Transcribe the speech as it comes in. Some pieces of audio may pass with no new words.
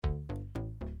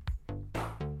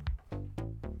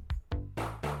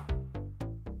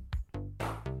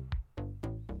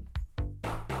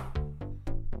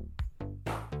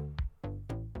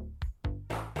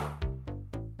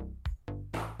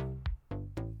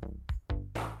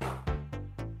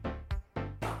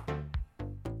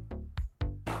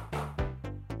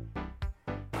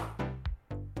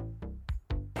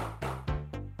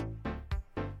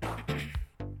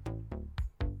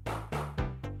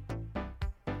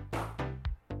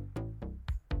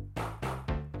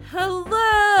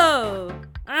Hello!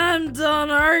 I'm Don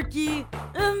Arky,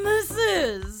 and this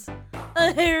is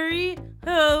a hairy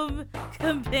home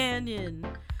companion.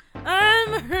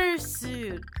 I'm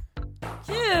hirsute,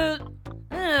 cute,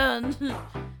 and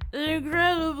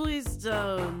incredibly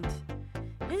stoned.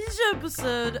 Each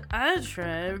episode, I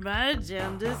try my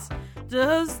damnedest to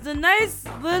host a nice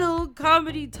little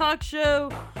comedy talk show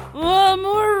while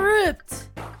more ripped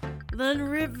than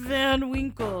Rip Van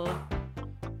Winkle.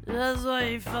 That's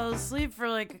why he fell asleep for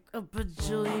like a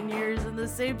bajillion years in the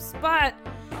same spot.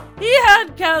 He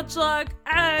had couch lock.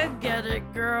 I get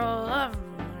it, girl. I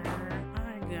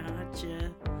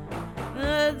gotcha.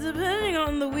 Depending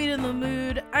on the weed and the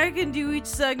mood, I can do each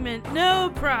segment,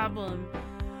 no problem.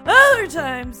 Other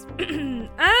times,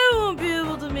 I won't be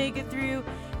able to make it through,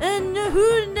 and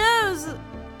who knows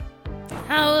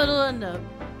how it'll end up.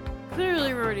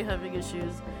 Clearly, we're already having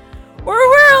issues. Or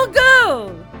where I'll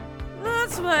go!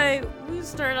 That's why we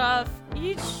start off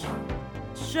each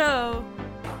show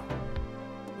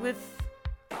with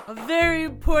a very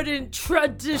important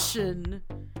tradition.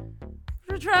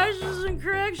 Retractions and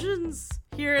corrections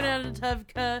here in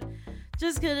Anatevka.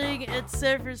 Just kidding, it's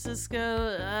San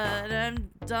Francisco, and I'm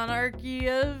Don Arky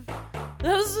of the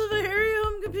host of the Hairy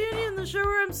Home Companion, the show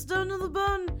where I'm stoned to the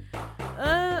bone.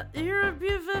 Here at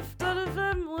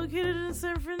BFF.FM, located in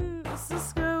San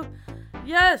Francisco.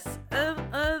 Yes,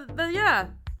 yeah.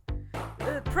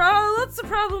 Lots of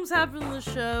problems happen in the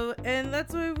show, and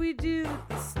that's why we do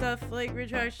stuff like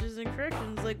retractions and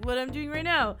corrections, like what I'm doing right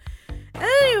now.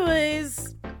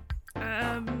 Anyways,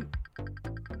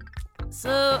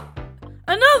 so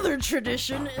another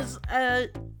tradition is, to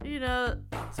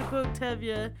quote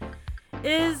Tevye,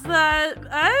 is that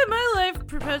my life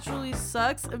perpetually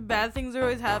sucks and bad things are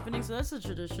always happening, so that's a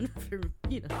tradition for,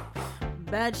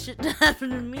 bad shit to happen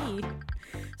to me.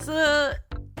 So,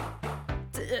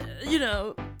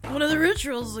 one of the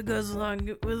rituals that goes along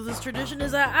with this tradition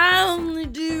is that I only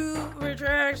do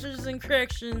retractions and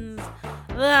corrections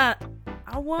that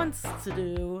I want to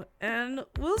do, and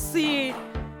we'll see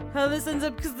how this ends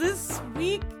up, because this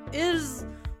week is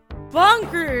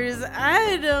bonkers.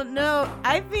 I don't know.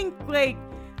 I think, I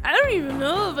don't even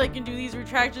know if I can do these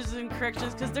retractions and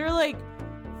corrections, because they're,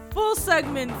 full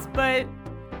segments, but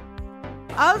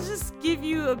I'll just give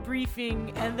you a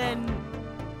briefing, and then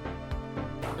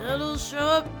it'll show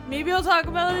up. Maybe I'll talk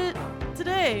about it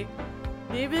today.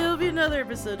 Maybe it'll be another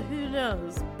episode. Who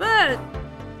knows? But,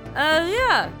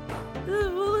 yeah.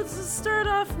 Well, let's just start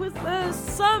off with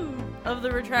some of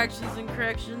the retractions and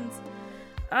corrections.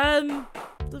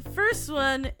 The first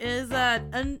one is that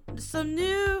some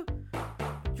new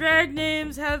drag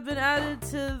names have been added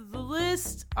to the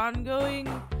list ongoing.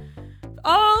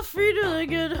 All free to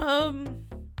get home.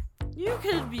 You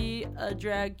could be a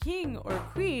drag king or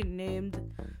queen named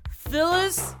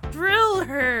Phyllis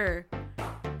Drillher,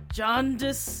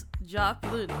 Jaundice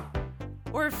Joplin,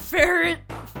 or Ferret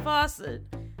Fawcett.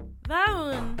 That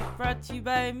one brought to you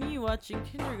by me watching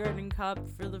Kindergarten Cop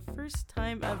for the first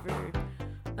time ever.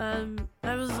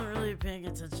 I wasn't really paying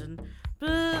attention. But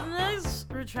the next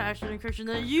retraction and correction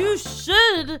that you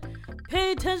should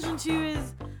pay attention to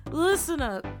is, listen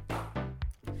up.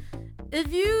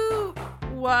 If you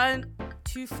want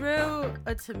to throw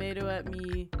a tomato at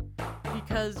me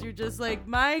because you're just like,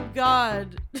 my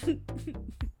God, look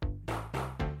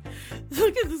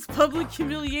at this public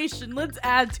humiliation, let's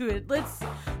add to it, let's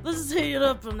take it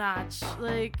up a notch.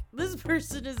 This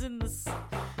person is in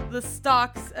the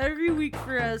stocks every week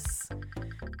for us,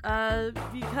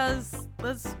 because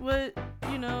that's what,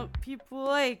 people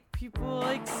like. People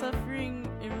like suffering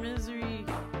and misery,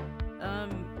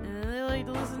 and they like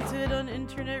to listen to it on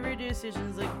internet radio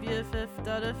stations like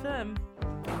BFF.FM.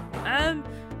 And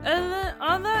then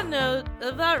on that note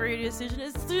of that radio station,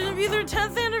 it's going to be their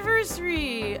 10th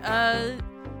anniversary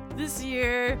this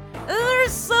year, and they're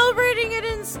celebrating it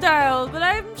in style, but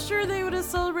I'm sure they would have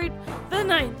celebrated the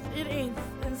 9th and 8th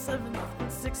and 7th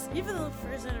and 6th, even the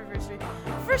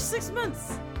first 6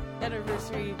 months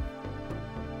anniversary.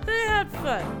 They had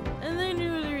fun, and they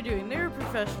knew what they were doing. They were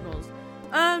professionals.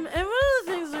 And one of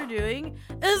the things they're doing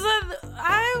is that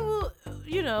I will,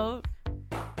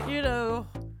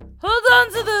 hold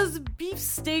on to those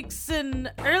beefsteaks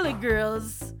and early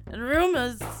girls and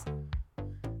Romas.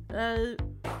 Because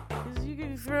you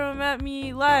can throw them at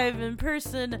me live in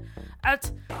person at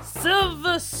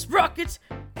Silver Sprocket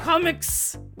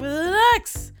Comics with an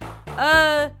X.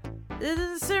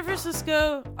 In San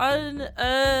Francisco on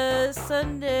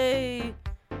Sunday,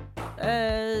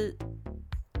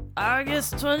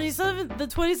 August 27th, the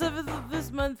 27th of this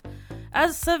month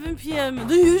at 7 p.m. In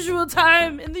the usual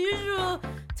time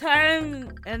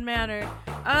and manner.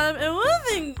 And one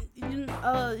thing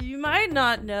you might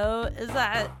not know is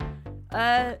that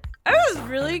I was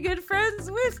really good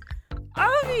friends with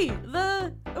Avi,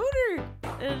 the owner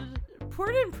and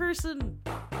important person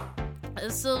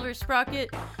of Silver Sprocket,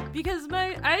 because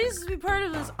I used to be part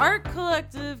of this art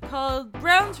collective called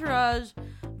Brown Tourage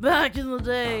back in the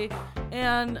day.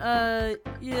 And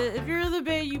if you're in the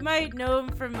Bay, you might know him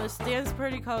from this dance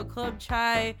party called Club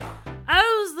Chai.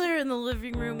 I was there in the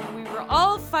living room when we were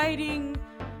all fighting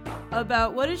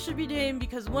about what it should be named,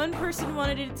 because one person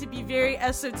wanted it to be very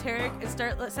esoteric and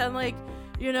sound like,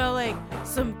 like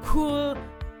some cool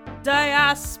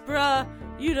diaspora,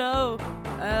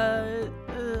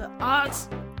 art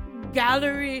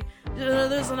gallery.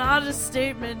 There's an artist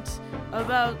statement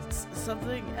about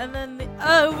something, and then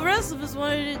the rest of us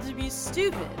wanted it to be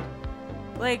stupid.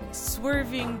 Like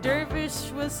Swerving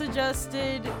Dervish was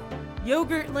suggested,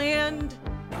 Yogurt Land,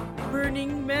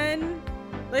 Burning Men,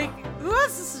 like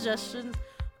lots of suggestions.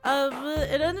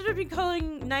 It ended up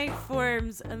calling Night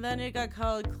Forms, and then it got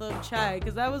called Club Chai,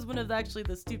 because that was one of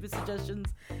the stupid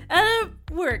suggestions, and it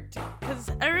worked,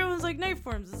 because everyone's like, Night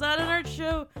Forms, is that an art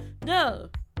show? No.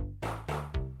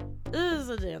 It is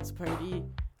a dance party.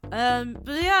 But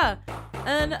yeah,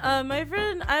 and my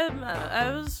friend,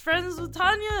 I was friends with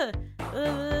Tanya,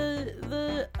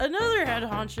 another head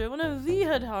honcho, one of the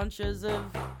head honchos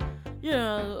of,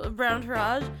 Brown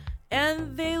Tourage,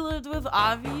 and they lived with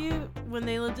Avi when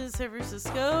they lived in San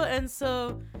Francisco, and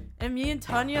me and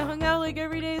Tanya hung out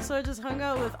every day, so I just hung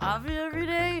out with Avi every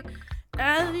day,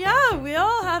 and yeah, we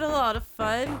all had a lot of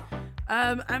fun.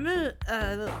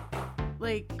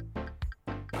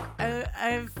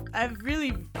 I've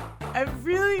really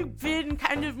been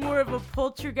kind of more of a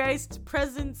poltergeist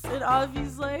presence in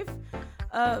Avi's life.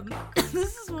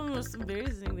 This is one of the most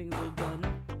embarrassing things I've done,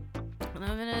 and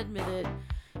I'm gonna admit it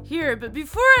here. But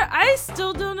before, I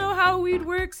still don't know how weed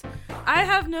works. I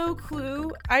have no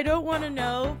clue. I don't want to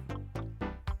know.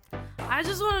 I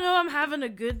just want to know I'm having a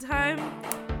good time.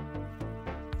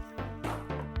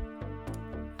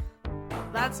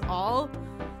 That's all.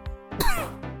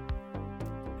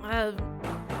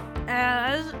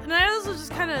 And I also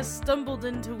just kind of stumbled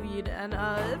into weed, and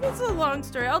it's a long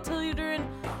story. I'll tell you during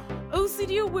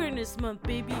OCD Awareness Month,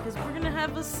 baby, because we're gonna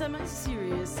have a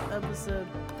semi-serious episode.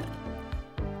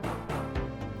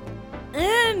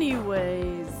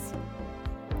 Anyways,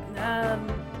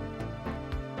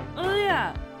 oh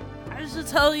yeah, I should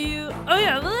tell you. Oh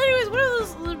yeah, well, anyways, one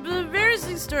of those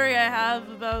embarrassing story I have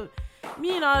about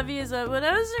me and Avi is that when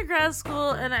I was in grad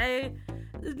school and I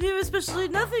knew especially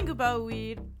nothing about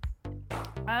weed,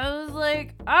 I was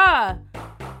like, I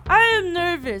am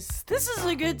nervous. This is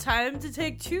a good time to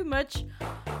take too much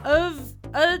of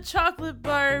a chocolate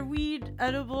bar weed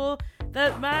edible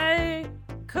that my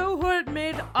cohort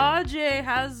mate Ajay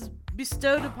has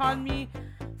bestowed upon me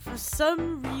for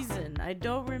some reason. I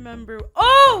don't remember.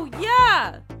 Oh,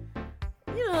 yeah!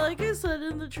 Like I said,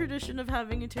 in the tradition of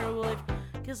having a terrible life,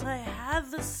 because I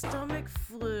had the stomach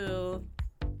flu,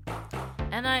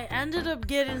 and I ended up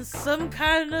getting some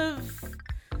kind of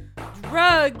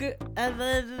drug, and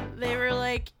then they were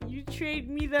like, you trade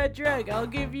me that drug, I'll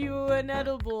give you an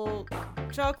edible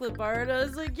chocolate bar, and I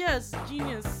was like, yes,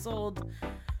 genius, sold.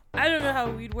 I don't know how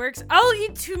weed works. I'll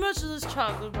eat too much of this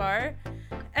chocolate bar,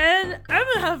 and I'm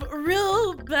gonna have a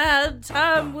real bad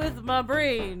time with my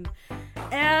brain.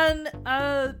 And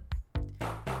I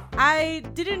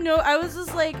didn't know. I was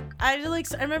just I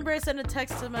remember I sent a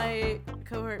text to my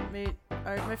cohort mate,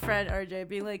 or my friend RJ,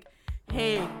 being like,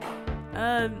 hey,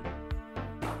 I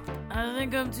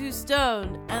think I'm too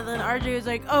stoned. And then RJ was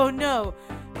like, oh no,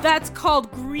 that's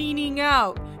called greening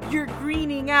out. You're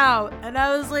greening out. And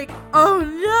I was like, oh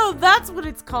no, that's what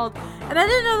it's called. And I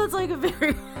didn't know that's a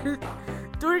very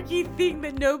dorky thing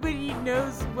that nobody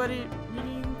knows what it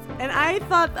means. And I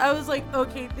thought, I was like,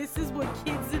 okay, this is what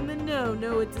kids in the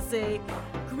know what to say.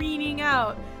 Greening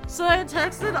out. So I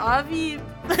texted Avi,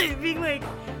 being like,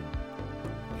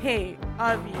 hey,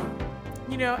 Avi,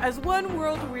 as one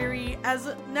world weary,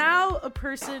 as now a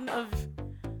person of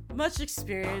much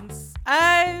experience,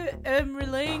 I am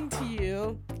relaying to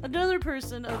you, another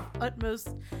person of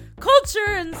utmost culture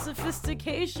and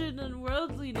sophistication and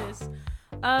worldliness.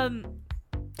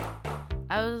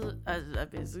 I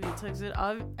basically texted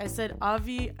Avi. I said,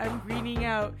 Avi, I'm greening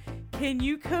out. Can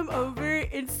you come over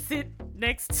and sit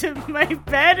next to my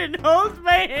bed and hold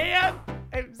my hand?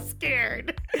 I'm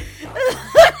scared. Avi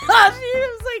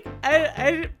was like,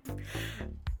 I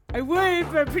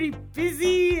would, but I'm pretty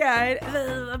busy.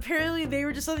 Apparently they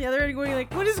were just on the other end going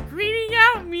like, what does greening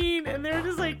out mean? And they were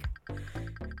just like,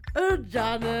 oh,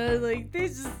 Jonna, they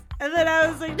just... And then I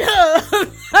was like, no,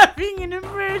 I'm not having an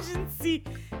emergency.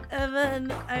 And then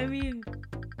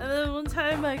one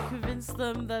time I convinced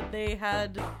them that they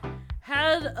had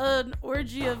an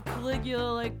orgy of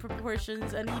Caligula-like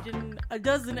proportions and eaten a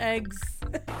dozen eggs.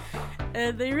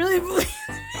 And they really believed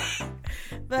me.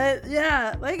 But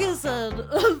yeah, like I said,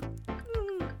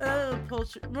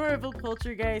 more of a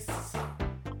poltergeist.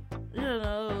 You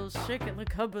know, shaking the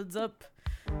cupboards up,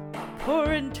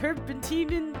 pouring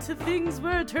turpentine into things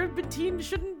where turpentine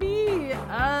shouldn't be.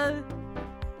 They're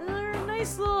a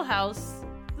nice little house.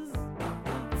 This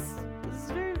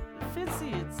is very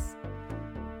fancy.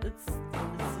 It's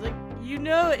like, you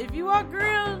know, if you walk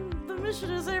around the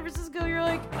Mission of San Francisco, you're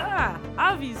like,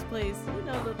 Avi's place. You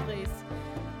know the place.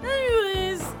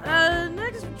 Anyways,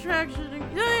 next attraction.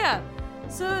 Yeah.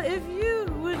 So if you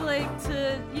would like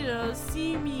to, you know,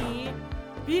 see me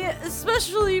be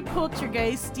especially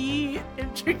poltergeisty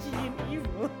and tricky and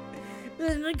evil,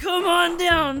 then come on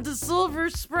down to Silver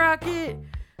Sprocket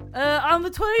on the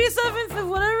 27th of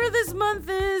whatever this month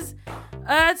is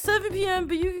at 7 p.m.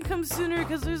 But you can come sooner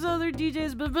because there's other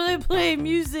DJs, but they play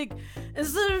music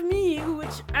instead of me,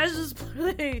 which I just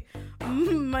play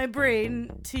my brain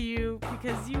to you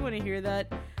because you want to hear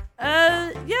that.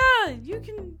 Yeah, you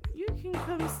can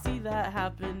come see that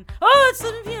happen. Oh, it's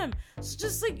 7 p.m. So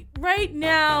just like right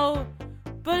now,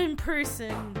 but in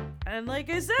person. And like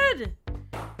I said,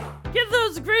 get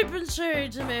those grape and cherry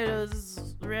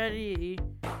tomatoes ready.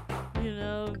 You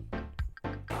know.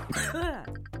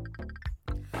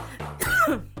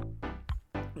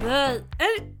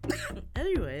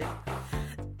 Anyway.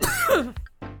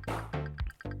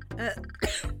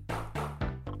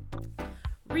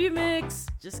 Remix.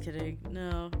 Just kidding.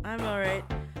 No, I'm alright.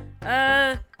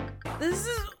 This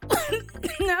is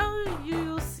now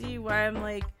you'll see why I'm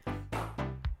like,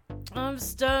 I'm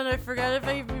stoned. I forgot if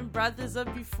I even brought this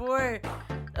up before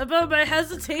about my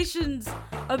hesitations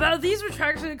about these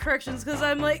retraction and corrections, because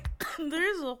I'm like,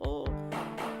 there's a whole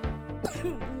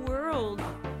world.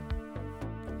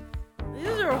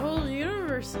 These are whole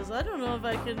universes. I don't know if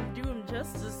I can do them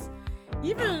justice,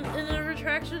 even in a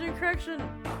retraction and correction.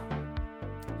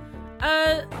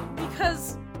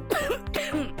 Because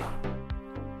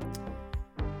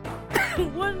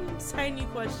one tiny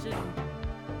question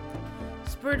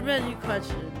spurred many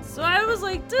questions. So I was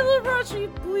like, did Liberace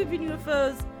believe in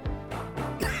UFOs?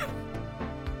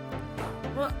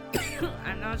 Well,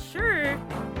 I'm not sure.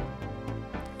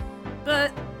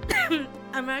 But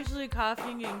I'm actually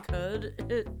coughing in code.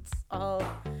 It's all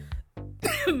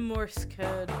Morse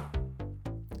code.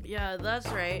 Yeah, that's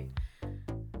right.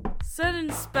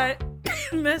 Sending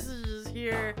messages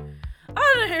here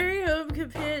on a Harry Home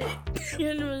Companion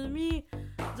with me,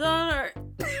 Don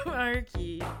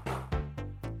Arky.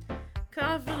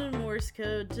 Coughing in Morse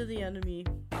code to the enemy.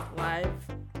 Live.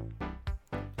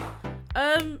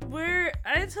 Where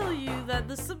I tell you that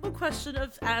the simple question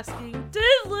of asking, did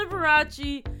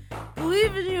Liberace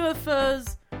believe in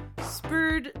UFOs,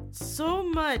 spurred so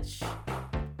much.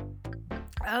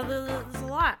 There's a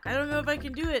lot. I don't know if I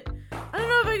can do it. I don't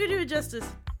know if I can do it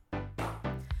justice.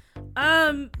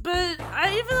 But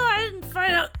even though I didn't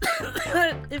find out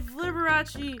if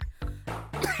Liberace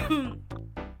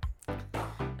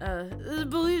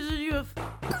believes in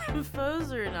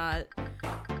UFOs or not.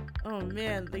 Oh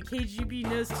man, the KGB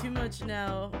knows too much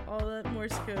now. All that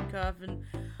Morse code coughing.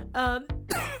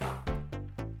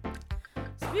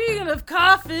 Speaking of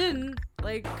coughing,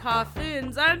 like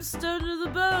coffins, I'm stoned to the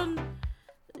bone.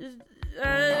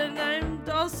 And I'm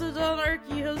also Don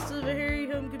Arky, host of a Harry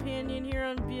Home Companion here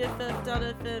on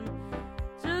BFF.fm.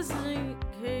 Just in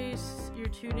case you're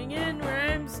tuning in, where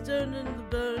I'm stoned in the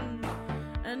bone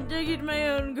and digging my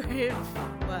own grave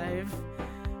live.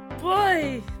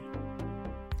 Boy!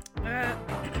 You're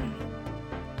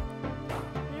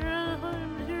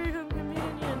on a Harry Home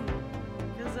Companion.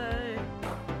 Because I'm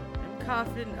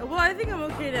coughing. Well, I think I'm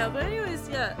okay now. But anyways,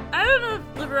 yeah. I don't know if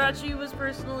Liberace was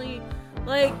personally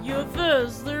like,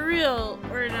 UFOs, they're real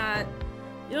or not.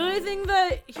 The only thing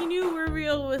that he knew were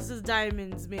real was his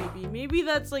diamonds, maybe. Maybe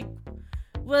that's like,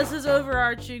 was his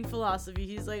overarching philosophy.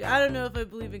 He's like, I don't know if I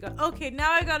believe in God. Okay,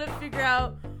 now I gotta figure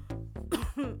out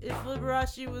if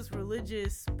Liberace was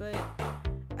religious, but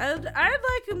I'd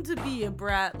like him to be a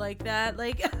brat like that.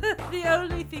 Like, the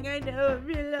only thing I know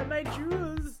is my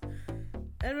jewels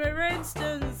and my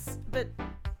rhinestones, but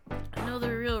I know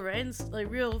they're real rhinestones, like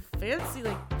real fancy,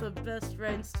 like the best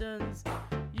rhinestones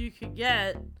you could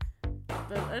get.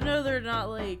 But I know they're not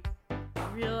like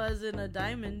real as in a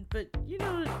diamond, but you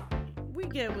know, we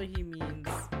get what he means.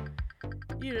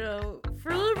 You know,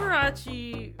 for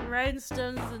Liberace,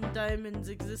 rhinestones and diamonds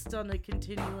exist on a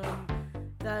continuum.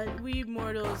 that we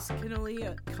mortals can only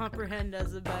comprehend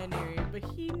as a binary, but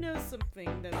he knows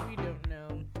something that we don't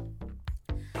know.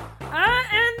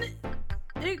 And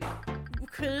it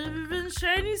could have been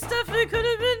shiny stuff, it could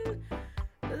have been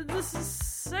this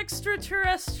is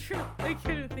extraterrestrial. I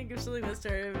couldn't think of something that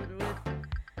started with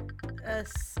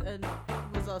S and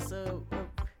was also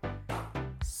a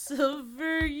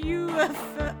silver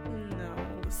UFO. No.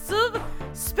 Silver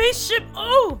spaceship.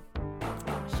 Oh!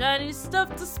 Shiny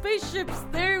stuff to spaceships.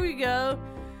 There we go.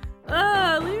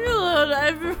 Leave me alone.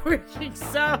 I've been working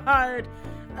so hard.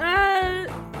 Well,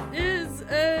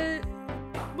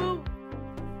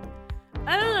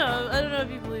 I don't know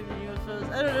if you believe in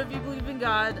UFOs. I don't know if you believe in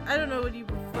God. I don't know what you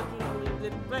fucking believe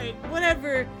in, but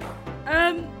whatever.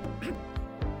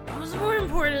 What's more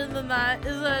important than that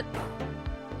is that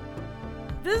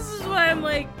this is why I'm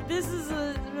like, this is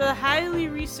a highly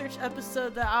researched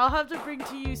episode that I'll have to bring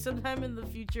to you sometime in the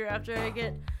future after I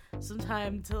get some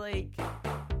time to like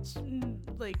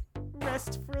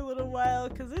rest for a little while,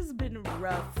 because this has been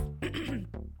rough.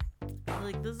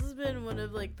 Like, this has been one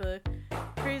of like the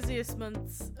craziest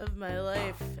months of my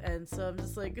life, and so I'm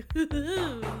just like,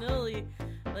 Nelly,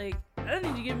 like, I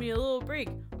need to give me a little break.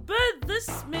 But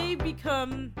this may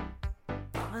become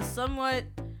a somewhat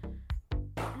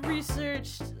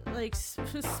researched, like,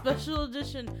 special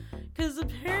edition, because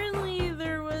apparently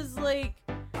there was, like,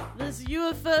 this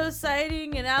UFO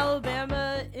sighting in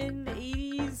Alabama in the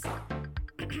 80s,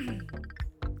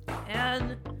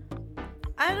 and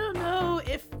I don't know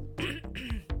if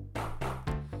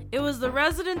it was the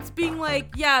residents being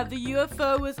like, yeah, the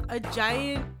UFO was a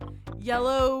giant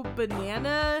yellow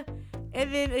banana,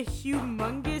 and then a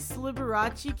humongous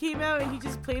Liberace came out and he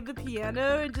just played the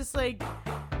piano and just like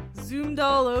zoomed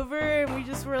all over, and we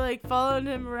just were like following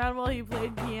him around while he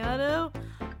played piano.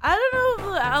 I don't know if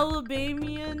the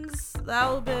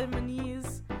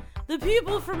Alabamese, the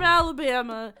people from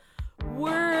Alabama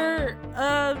were,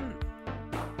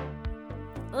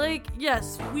 like,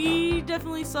 yes, we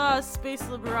definitely saw a space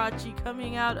Liberace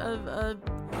coming out of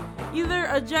either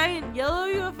a giant yellow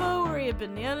UFO or a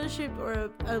banana shaped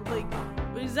or a like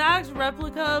exact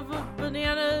replica of a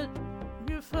banana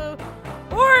UFO,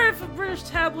 or if a British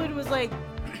tabloid was like,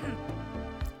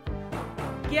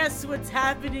 guess what's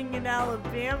happening in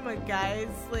Alabama, guys,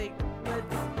 like,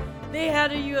 they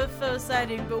had a UFO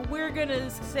sighting, but we're gonna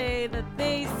say that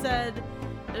they said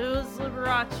it was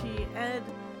Liberace. And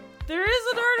there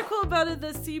is an article about it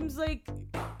that seems like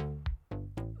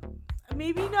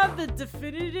maybe not the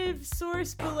definitive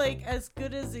source, but like as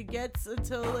good as it gets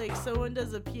until like someone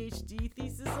does a PhD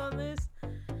thesis on this.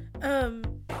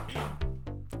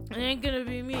 It ain't gonna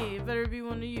be me. It better be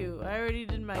one of you. I already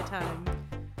did my time.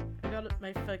 I got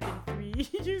my fucking 3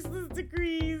 useless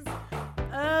degrees.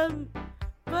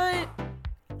 But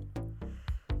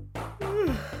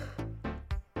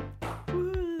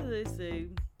what did I say?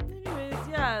 Anyways,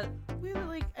 yeah,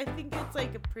 I think it's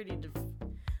like a pretty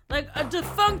like a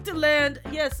defunct land.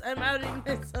 Yes, I'm outing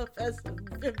myself as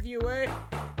a viewer.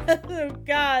 Oh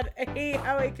god, I hate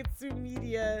how I consume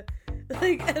media.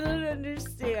 Like, I don't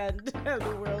understand how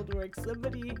the world works.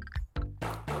 Somebody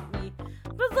help me.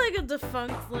 But like a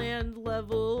defunct land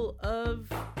level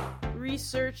of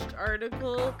researched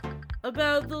article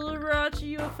about the Liberace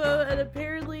UFO, and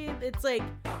apparently it's like,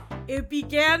 it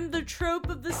began the trope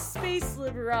of the space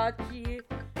Liberace.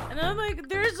 And I'm like,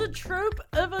 there's a trope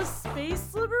of a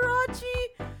space Liberace?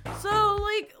 So,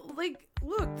 like,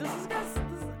 look, this is,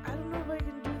 I don't know if I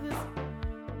can do this.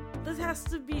 This has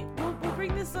to be, we'll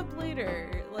bring this up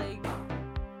later. Like,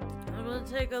 I'm gonna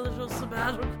take a little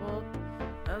sabbatical,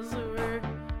 as it were.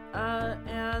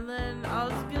 And then I'll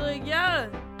just be like, yeah,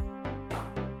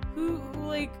 who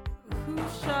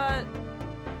shot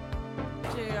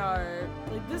JR?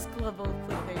 Like, this level of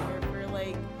cliffhanger for,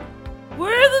 like,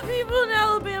 where are the people in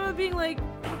Alabama being like,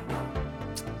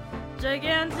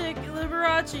 gigantic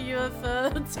Liberace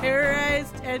UFO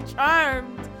terrorized and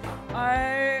charmed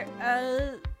our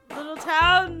little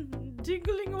town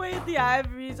tinkling away at the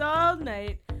ivories all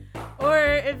night? Or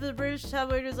if the British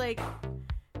tabloid was like,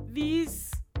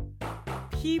 these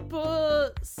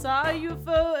people saw a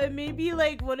UFO, and maybe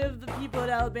like one of the people in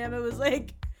Alabama was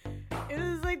like, it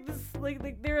was like this, like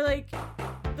they were like,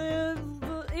 the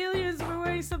aliens were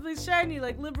wearing something shiny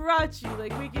like Liberace,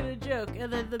 like making a joke,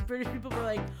 and then the British people were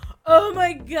like, oh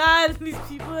my god, these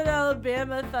people in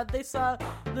Alabama thought they saw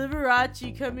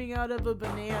Liberace coming out of a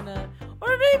banana.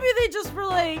 Or maybe they just were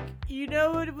like, you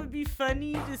know what, it would be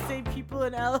funny to say people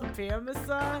in Alabama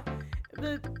saw,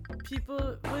 but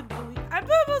people would believe. I'm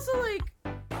also like,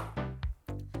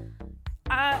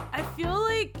 I feel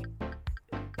like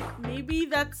maybe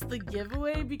that's the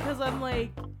giveaway, because I'm like,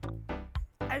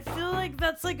 I feel like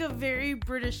that's like a very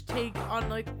British take on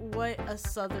like what a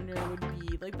southerner would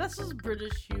be. Like that's just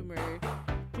British humor.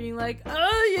 Being like,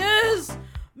 oh yes,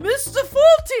 Mr.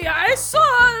 Faulty, I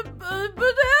saw a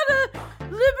banana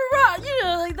libera, you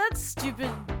know, like that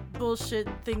stupid bullshit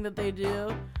thing that they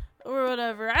do. Or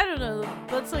whatever. I don't know.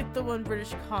 That's like the one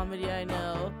British comedy I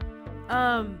know.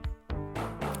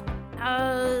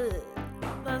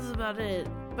 That's about it.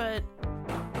 But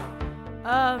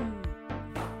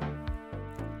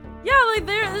yeah, like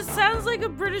it sounds like a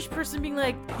British person being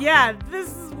like, yeah,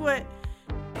 this is what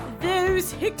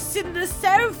those hicks in the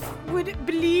South would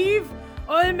believe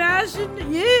or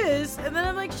imagine, yes. And then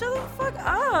I'm like, shut the fuck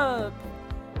up.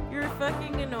 You're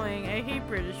fucking annoying. I hate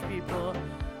British people.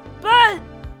 But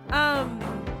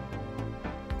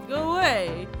go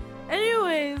away.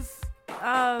 Anyways,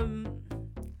 I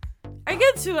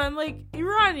get to, I'm like,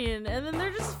 Iranian, and then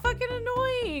they're just fucking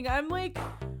annoying. I'm like,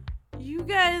 you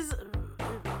guys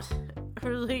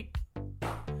are like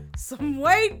some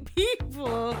white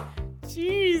people.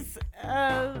 Jeez,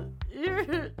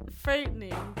 you're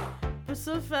frightening, but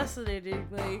so fascinating.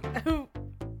 Like,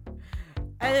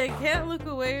 I can't look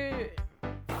away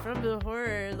from the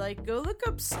horror. Like, go look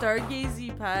up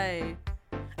Stargazy Pie.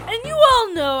 And you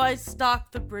all know I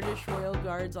stalked the British Royal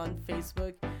Guards on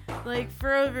Facebook, like,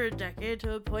 for over a decade,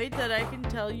 to a point that I can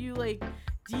tell you, like,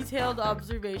 detailed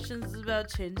observations about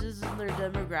changes in their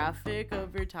demographic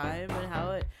over time and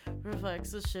how it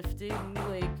reflects a shifting,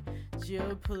 like,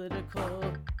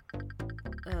 geopolitical,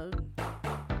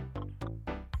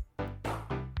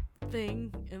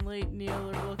 thing in, like,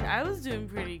 neoliberal. I was doing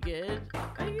pretty good.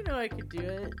 You know I could do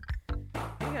it.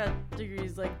 I got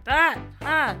degrees like that,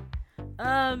 huh?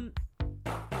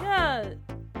 Yeah.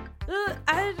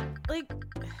 I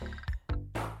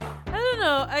don't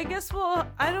know. I guess, well,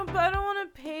 I don't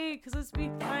want to pay because it's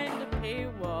behind a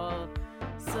paywall.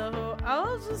 So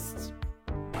I'll just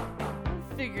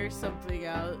figure something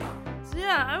out. So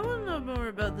yeah, I want to know more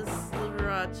about this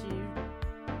Liberace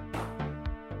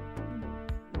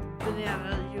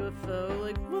banana UFO.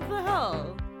 Like, what the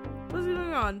hell? What's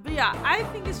going on? But yeah, I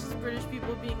think it's just British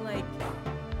people being like,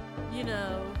 you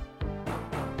know,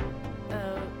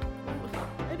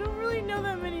 I don't really know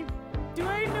that many. Do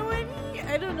I know any?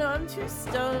 I don't know. I'm too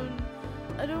stoned.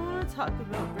 I don't want to talk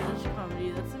about British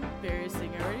comedy. That's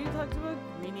embarrassing. I already talked about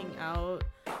greening out.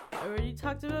 I already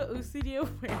talked about OCD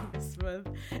Awareness Month.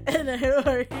 And I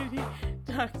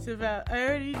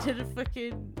already did a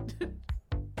fucking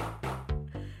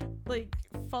like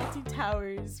Faulty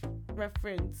Towers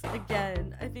reference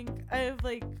again. I think I have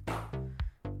like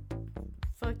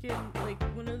fucking like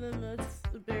one of the most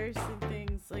embarrassing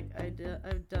things like I've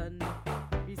done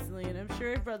recently, and I'm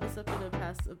sure I brought this up in a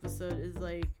past episode, is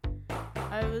like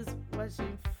I was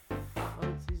watching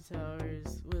Faulty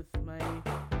Towers with my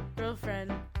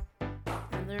girlfriend,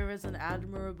 and there was an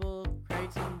admirable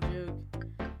Crichton joke,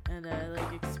 and I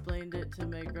like explained it to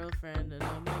my girlfriend, and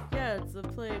I'm like, yeah, it's a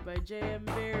play by J.M.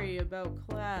 Barrie about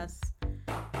class.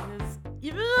 Because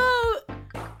even though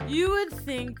you would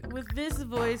think with this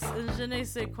voice and je ne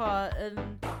sais quoi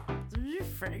and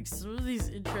some of these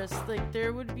interests, like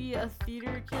there would be a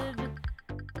theater kid,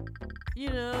 you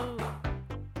know,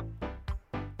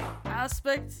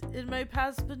 aspect in my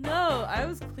past, but no, I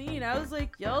was clean. I was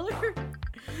like, y'all are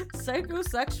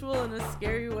psychosexual in a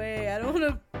scary way. I don't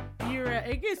want to be around.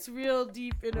 It gets real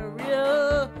deep in a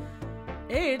real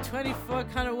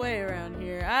A24 kind of way around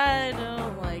here. I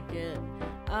don't like it.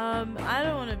 I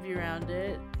don't want to be around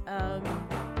it. I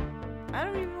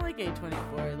don't even like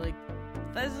A24. Like,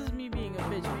 that's just me being a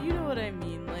bitch, but you know what I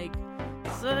mean. Like,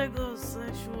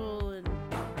 psychosexual and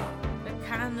a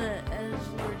kind of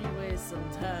edgelordy way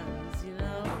sometimes, you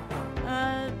know?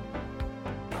 I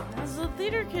was a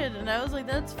theater kid, and I was like,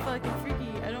 that's fucking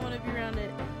freaky. I don't want to be around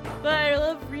it. But I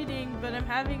love reading, but I'm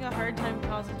having a hard time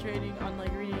concentrating on,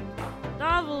 like, reading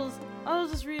novels. I'll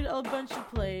just read a bunch of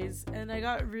plays, and I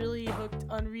got really hooked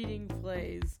on reading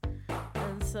plays.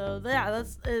 And so, yeah,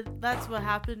 that's what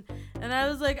happened. And I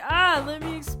was like, let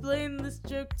me explain this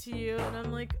joke to you. And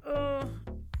I'm like, oh,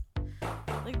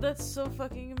 like, that's so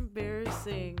fucking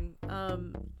embarrassing.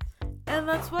 And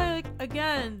that's why, like,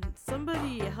 again,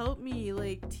 somebody help me,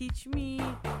 like, teach me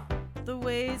the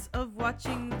ways of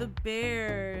watching The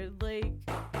Bear. Like,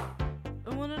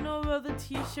 I want to know about the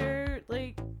t-shirt.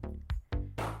 Like,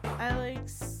 I, like,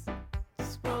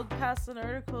 scrolled past an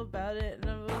article about it, and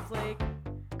I was like,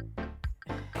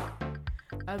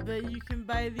 I bet you can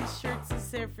buy these shirts in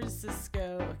San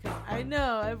Francisco. Because I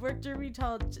know, I've worked a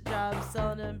retail job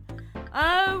selling them.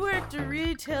 I worked a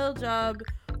retail job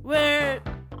where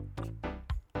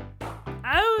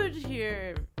I would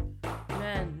hear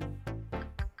men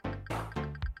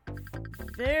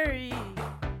very,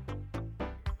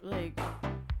 like,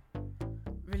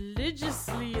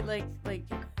 religiously, like,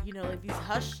 you know, like these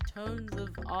hushed tones of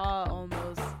awe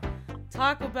almost,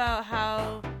 talk about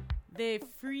how they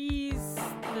freeze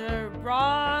the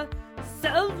raw,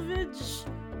 salvage,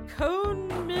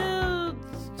 cone-milled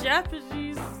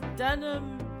Japanese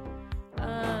denim,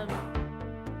 and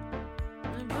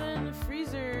put it in the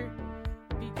freezer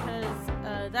because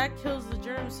that kills the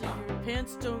germs so your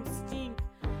pants don't stink.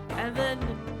 And then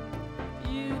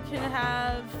you can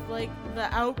have like the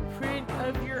outprint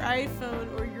of your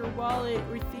iPhone or your wallet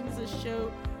or things that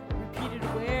show repeated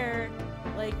wear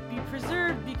like be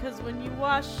preserved, because when you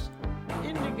wash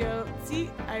indigo, see,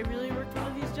 I really worked one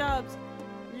of these jobs.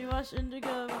 When you wash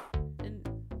indigo and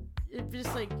it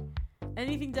just like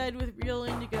anything dyed with real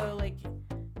indigo, like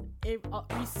it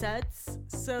resets,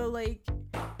 so like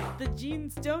the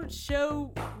jeans don't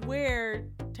show wear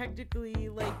technically,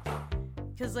 like,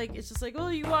 because like it's just like, oh,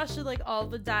 you wash it, like all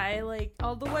the dye, like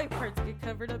all the white parts get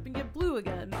covered up and get blue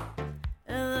again.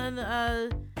 And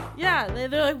then yeah, they're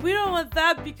like, we don't want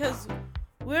that because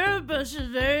we're a bunch of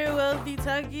very wealthy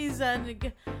Tuckies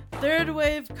and third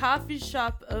wave coffee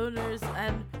shop owners,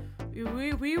 and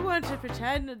we want to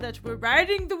pretend that we're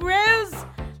riding the rails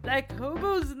like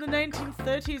hobos in the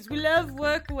 1930s. We love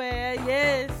workwear,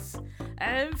 yes.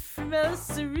 I'm from El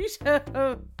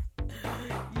Cerrito.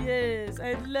 Yes,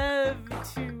 I'd love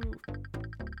to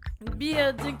be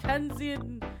a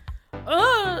Dickensian,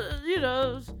 you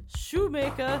know,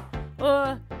 shoemaker,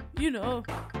 or, you know,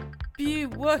 be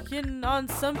working on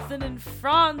something in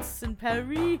France and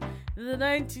Paris in the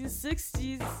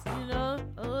 1960s, you know.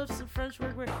 I love some French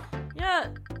workwear. Yeah,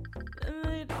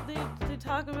 and they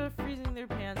talk about freezing their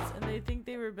pants, and they think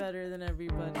they were better than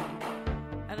everybody.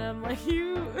 And I'm like,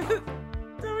 you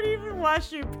don't even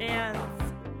wash your pants,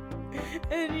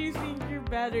 and you think you're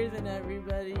better than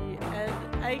everybody,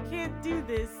 and I can't do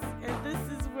this, and this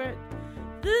is what,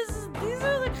 these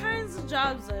are the kinds of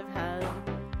jobs I've had.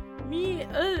 Me,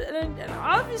 and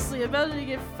obviously about to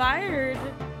get fired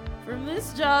from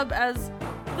this job as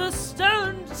the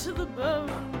stoned to the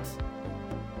boned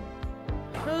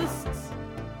ghost.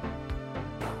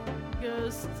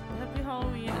 Happy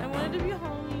Halloween. I wanted to be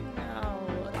Halloween now.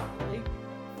 Like,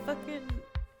 fucking,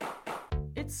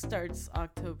 it starts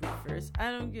October 1st.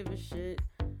 I don't give a shit.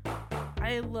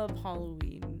 I love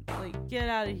Halloween. Like, get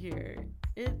out of here.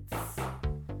 It's,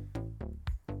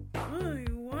 what do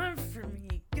you want from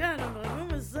me? God, I'm a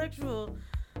homosexual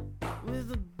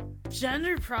with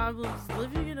gender problems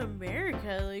living in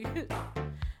America. Like,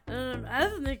 and I'm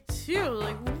ethnic too.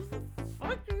 Like, what the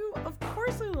fuck do you? Of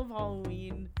course I love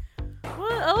Halloween.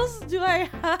 What else do I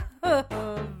have?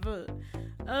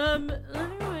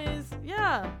 Anyways,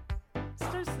 yeah. It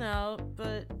starts now,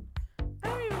 but I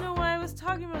don't even know why I was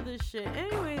talking about this shit.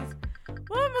 Anyways,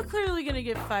 well, I'm clearly gonna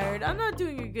get fired. I'm not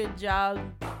doing a good job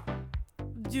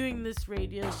doing this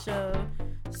radio show.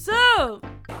 So,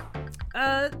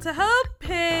 to help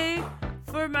pay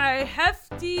for my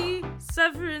hefty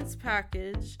severance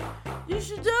package, you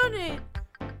should donate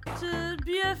to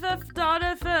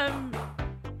BFF.FM,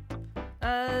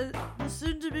 the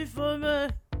soon-to-be former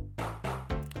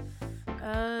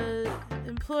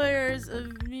employers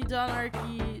of me,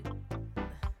 Donarchy.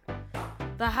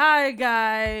 The high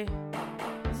guy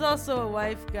is also a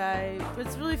wife guy, but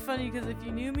it's really funny because if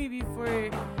you knew me before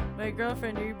my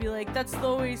girlfriend, you'd be like, that's the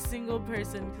only single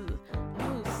person, because I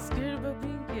was scared about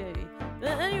being gay.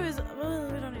 But anyways, well,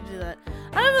 we don't need to do that.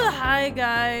 I'm the high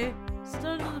guy,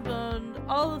 stoned to the bone,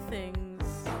 all the things.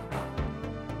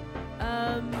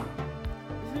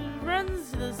 Who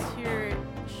runs this here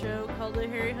show called The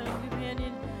Harry Home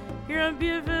Companion here on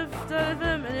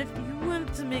BFF.FM, and if you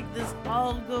want to make this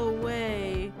all go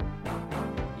away,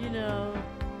 you know,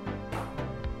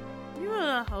 you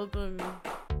want to help him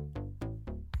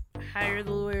hire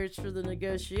the lawyers for the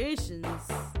negotiations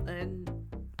and,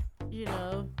 you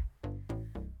know,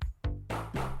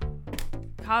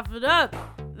 cough it up,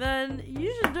 then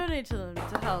you should donate to them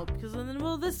to help, because then,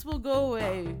 well, this will go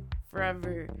away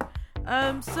forever.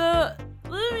 So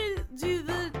let me do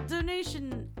the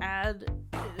donation ad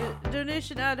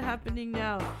happening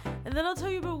now, and then I'll tell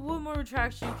you about one more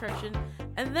retraction correction,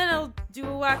 and then I'll do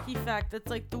a wacky fact that's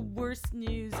like the worst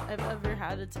news I've ever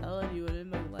had to tell anyone in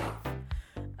my life.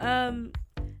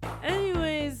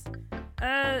 Anyways,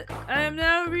 I am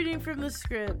now reading from the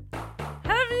script.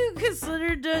 Have you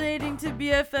considered donating to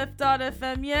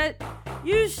BFF.FM yet?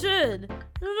 You should.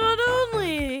 Not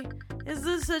only is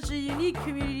this such a unique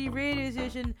community radio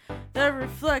station that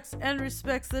reflects and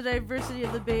respects the diversity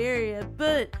of the Bay Area,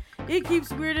 but it keeps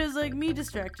weirdos like me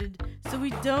distracted so we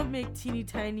don't make teeny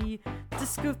tiny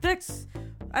discotheques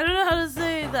I don't know how to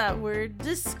say that word.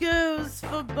 Discos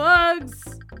for bugs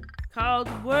called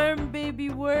Worm Baby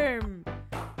Worm.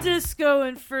 Disco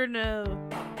Inferno.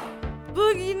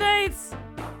 Boogie Nights.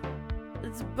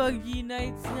 It's Buggy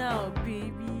Nights now,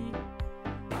 baby.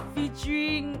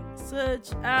 Featuring such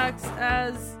acts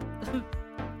as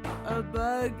a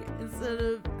bug instead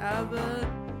of ABBA.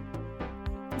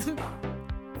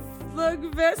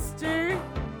 Slugvester.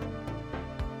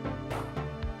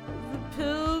 The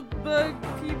pill bug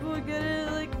people get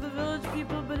it, like the village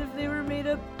people, but if they were made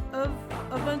up of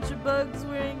a bunch of bugs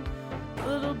wearing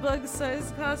little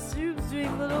bug-sized costumes,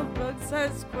 doing little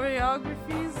bug-sized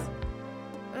choreographies.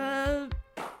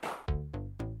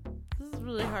 This is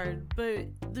really hard, but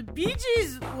the Bee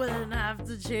Gees wouldn't have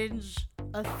to change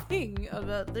a thing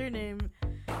about their name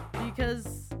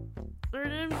because their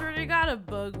name's already got a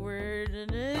bug word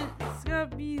in it. It's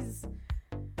got bees.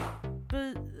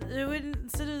 But it wouldn't,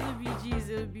 instead of the Bee Gees,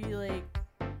 it would be like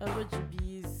a bunch of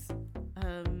bees.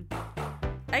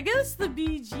 I guess the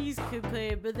Bee Gees could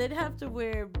play it, but they'd have to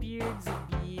wear beards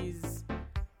of bees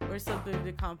or something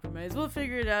to compromise. We'll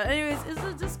figure it out. Anyways, it's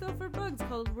a disco for bugs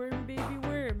called Worm Baby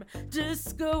Worm.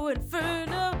 Disco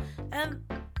Inferno. And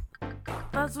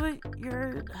that's what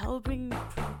you're helping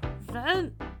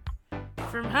prevent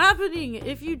from happening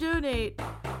if you donate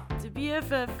to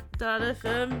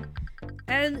BFF.fm.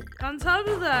 And on top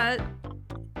of that,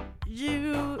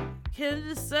 you can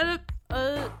just set up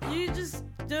you just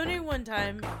donate one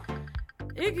time.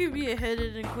 It could be a hit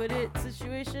it and quit it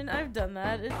situation. I've done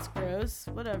that. It's gross.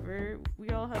 Whatever.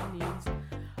 We all have needs.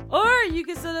 Or you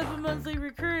can set up a monthly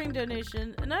recurring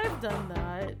donation, and I've done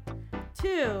that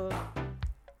too.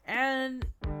 And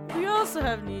we also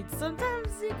have needs. Sometimes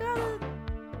you gotta,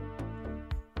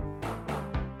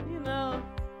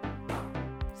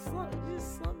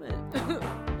 just slum it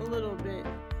a little bit.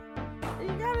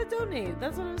 You gotta donate.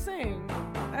 That's what I'm saying.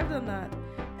 I've done that.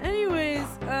 Anyways,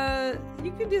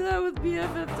 you can do that with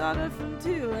BFF.fm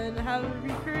too and have a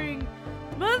recurring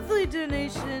monthly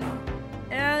donation.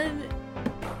 And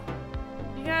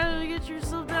you gotta get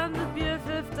yourself down to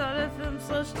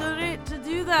BFF.fm/donate to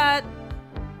do that.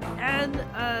 And,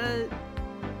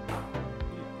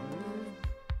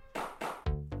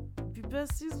 be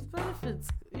besties with benefits,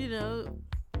 Mwah.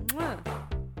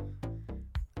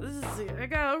 I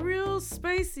got real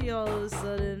spicy all of a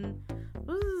sudden.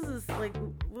 What is this? Like,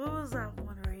 what was that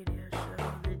one radio show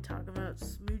they talk about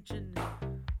smooching?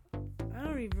 I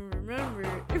don't even remember.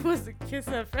 It wasn't Kiss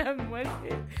FM, was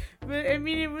it? But I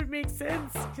mean, it would make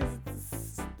sense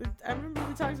because I remember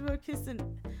they talked about kissing.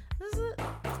 Was it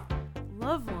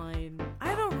Loveline?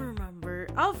 I don't remember.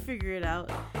 I'll figure it out.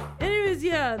 Anyways,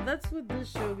 yeah, that's what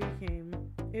this show became.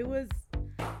 It was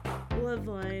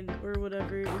Loveline or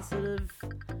whatever instead of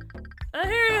a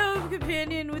Harry Home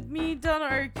Companion with me, Donna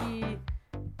Archie,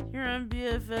 here on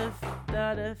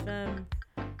BFF.fm,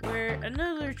 where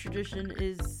another tradition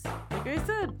is, like I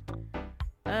said,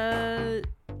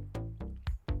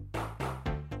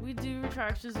 we do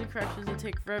retractions and corrections that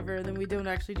take forever, and then we don't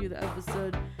actually do the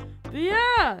episode. But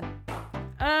yeah,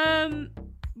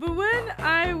 but when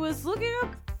I was looking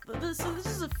up, so this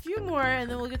is a few more, and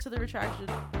then we'll get to the retraction,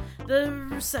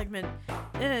 the segment,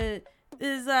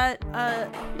 is that, I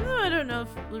don't know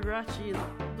if Liberace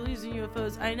believes in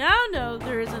UFOs. I now know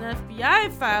there is an FBI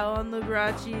file on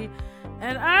Liberace,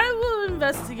 and I will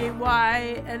investigate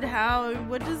why and how and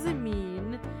what does it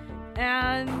mean.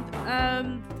 And,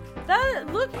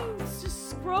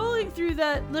 just scrolling through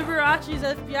that Liberace's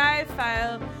FBI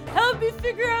file helped me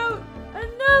figure out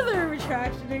another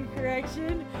retraction and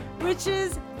correction, which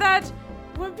is that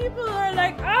when people are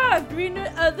like, green,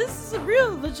 this is a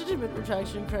real legitimate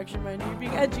retraction correction, mind you,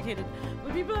 being educated.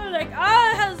 When people are like, it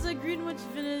has a Greenwich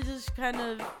Village kind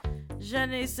of je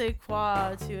ne sais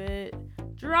quoi to it,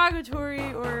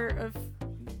 derogatory or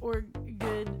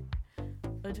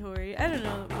good-atory. I don't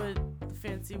know what the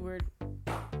fancy word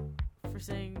for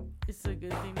saying it's a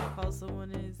good thing to call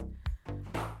someone is.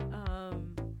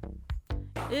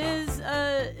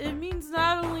 It means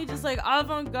not only just like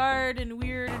avant-garde and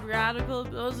weird and radical,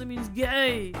 but also means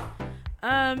gay.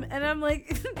 And I'm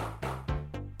like,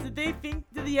 did the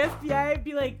FBI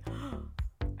be like,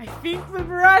 I think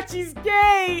Liberace's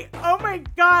gay. Oh my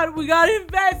god, we gotta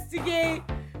investigate.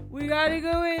 We gotta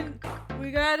go in.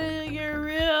 We gotta get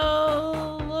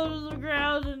real low to the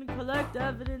ground and collect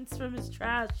evidence from his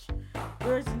trash.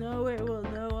 There's no way we'll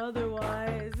know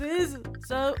otherwise.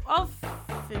 So I'll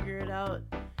figure it out.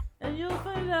 And you'll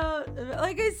find out,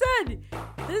 like I said,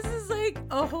 this is like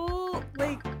a whole,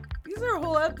 these are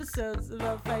whole episodes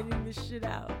about finding this shit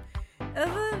out.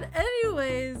 And then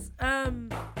anyways, then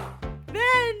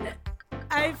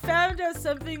I found out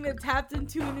something that tapped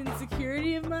into an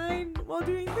insecurity of mine while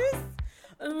doing this.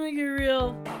 I'm gonna get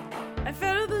real. I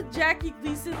found out that Jackie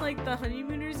Gleason, like the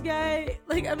Honeymooners guy,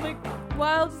 like I'm like,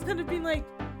 while just kind of being like,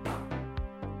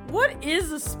 what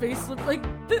is a space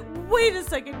wait a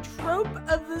second, trope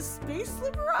of the space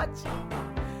Liberace?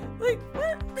 Like,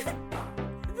 what?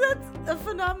 That's a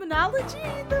phenomenology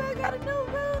that I gotta know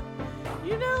about,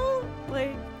 you know?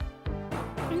 Like,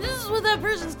 and this is what that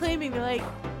person's claiming. They're like,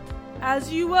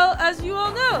 as you all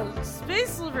know,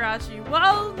 space Liberace,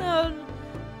 well-known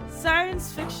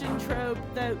science fiction trope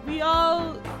that we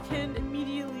all can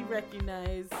immediately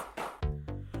recognize.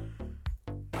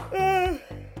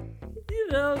 You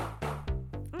know,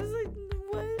 I was like,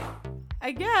 what?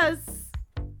 I guess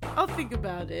I'll think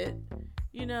about it.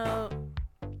 You know,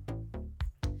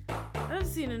 I've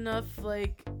seen enough,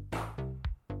 like,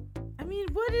 I mean,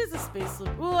 what is a space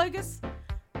Well, I guess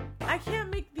I can't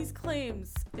make these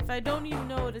claims if I don't even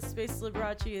know what a space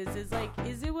Liberace is.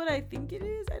 Is it what I think it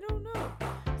is? I don't know.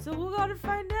 So we'll gotta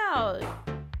find out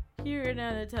here in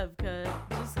Anatevka.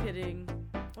 Just kidding.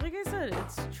 Like I said,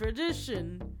 it's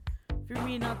tradition for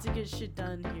me not to get shit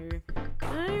done here.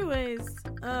 Anyways,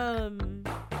 no,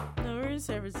 we're in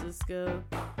San Francisco.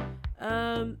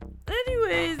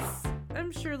 Anyways,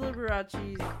 I'm sure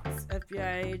Liberace's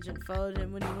FBI agent followed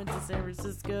him when he went to San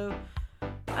Francisco.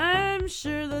 I'm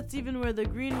sure that's even where the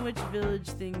Greenwich Village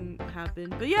thing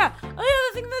happened. But yeah,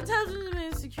 the thing that taps into my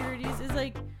insecurities is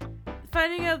like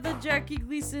finding out that Jackie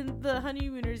Gleason, the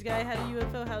Honeymooners guy, had a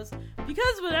UFO house.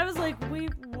 Because when I was like,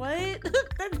 wait, what?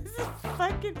 This is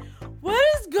fucking... What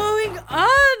is going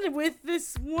on with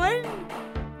this one,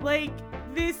 like,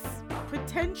 this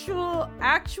potential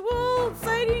actual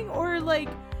sighting or, like,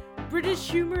 British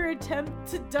humor attempt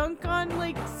to dunk on,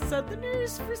 like,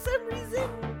 Southerners for some reason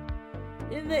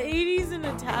in the 80s in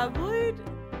a tabloid?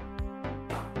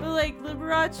 But, like,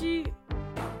 Liberace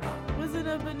wasn't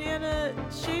a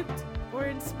banana-shaped or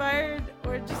inspired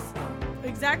or just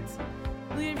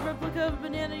exactly a replica of a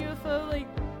banana UFO, like,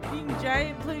 being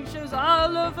giant, playing shows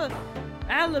all over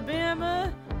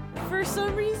Alabama for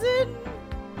some reason.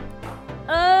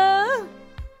 Yeah,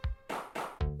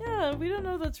 we don't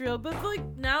know if that's real, but like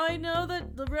now I know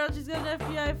that Liberace's got an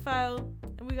FBI file,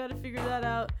 and we gotta figure that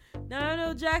out. Now I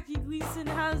know Jackie Gleason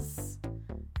has,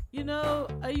 you know,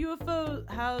 a UFO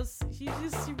house. He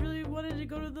really wanted to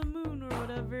go to the moon or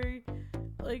whatever.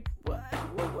 Like, what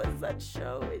was that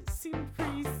show? It seemed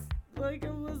pretty, like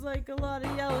it was like a lot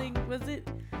of yelling. Was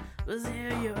he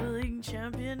a yodeling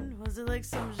champion? Was it like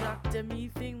some Jacques Demy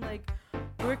thing, like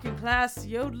working class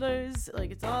yodelers? Like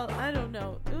it's all, I don't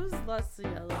know. It was lots of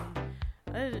yelling.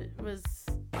 It was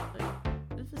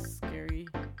scary.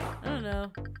 I don't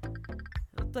know.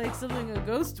 It looked like something a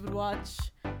ghost would watch.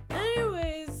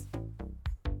 Anyways,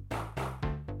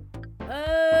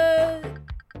 yeah,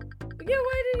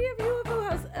 why did he have a UFO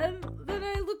house? And then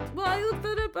I looked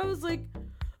that up. I was like,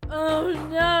 oh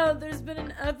no, there's been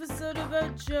an episode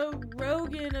about Joe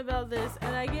Rogan about this,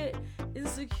 and I get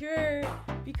insecure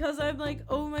because I'm like,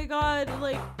 oh my god,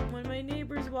 like when my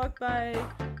neighbors walk by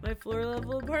my floor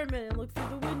level apartment and look through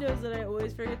the windows that I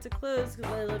always forget to close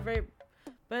because I live right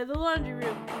by the laundry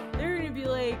room, they're gonna be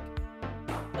like,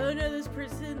 oh no, this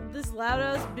loud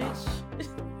ass bitch,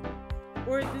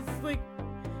 or this like,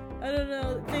 I don't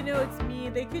know, they know it's me.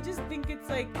 They could just think it's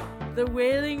like the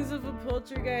wailings of a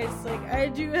poltergeist. Like, I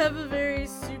do have a very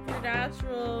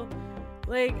supernatural,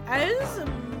 like, I was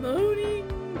moaning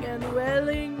and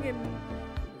wailing and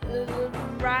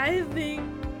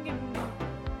writhing and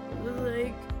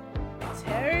like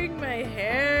tearing my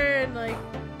hair and like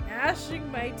gnashing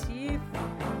my teeth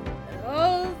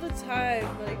all the time.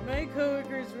 Like, my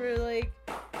coworkers were like,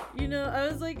 you know, I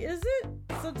was like, is it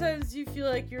sometimes you feel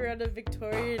like you're at a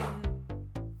Victorian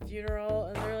funeral?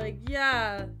 And they're like,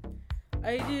 yeah,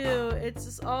 I do. It's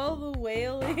just all the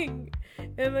wailing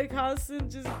and the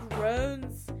constant just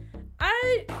groans.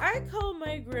 I call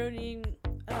my groaning,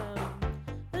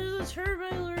 there's a term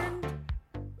I learned,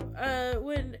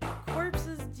 when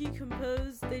corpses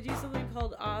decompose, they do something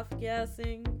called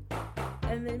off-gassing,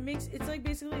 and it's like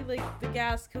basically like the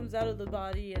gas comes out of the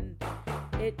body and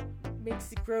it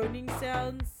makes groaning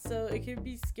sounds, so it can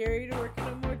be scary to work in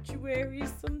a mortuary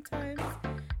sometimes.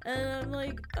 And I'm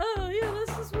like, oh yeah,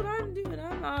 that's just what I'm doing.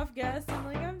 I'm off gas and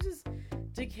like I'm just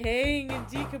decaying and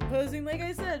decomposing. Like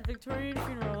I said, Victorian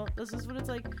funeral. This is what it's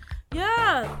like.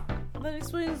 Yeah, that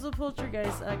explains the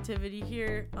poltergeist activity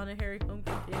here on A Harry Home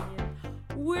Companion.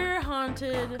 We're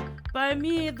haunted by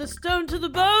me, the stone to the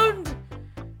bone,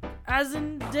 as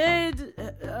in dead,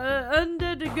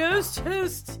 undead ghost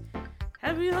host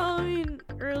Happy Halloween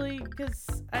early,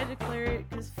 because I declare it,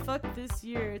 because fuck this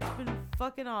year. It's been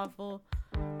fucking awful.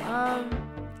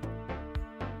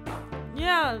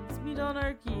 Yeah, it's me,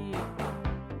 Donarchy.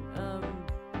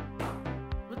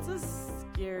 What's a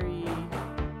scary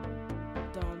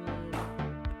Donarchy?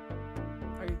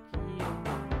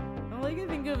 All I can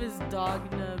think of is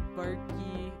Dogna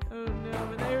Barky. Oh no,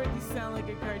 but I already sound like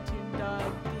a cartoon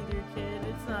dog theater kid.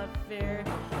 It's not fair.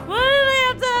 Why did I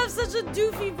have to have such a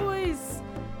doofy voice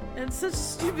and such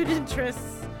stupid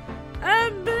interests?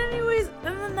 But anyways,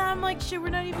 and then now I'm like, shit, we're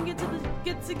not even get to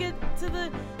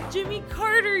the Jimmy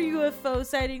Carter UFO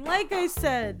sighting. Like I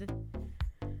said,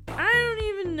 I don't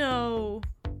even know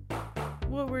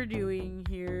what we're doing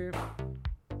here.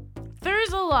 There's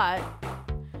a lot,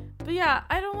 but yeah,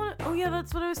 I don't want. Oh yeah,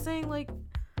 that's what I was saying. Like,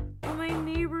 when my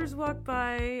neighbors walk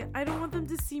by, I don't want them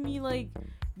to see me like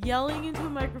yelling into a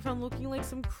microphone, looking like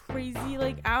some crazy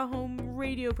like at-home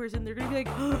radio person. They're gonna be like,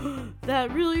 oh,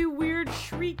 that really weird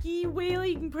shrieky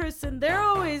wailing person. They're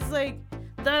always like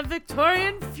the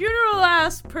Victorian funeral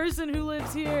ass person who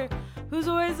lives here, who's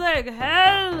always like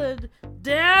hell and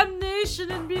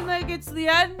damnation and being like it's the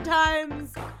end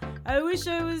times. I wish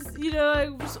I was, I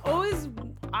was always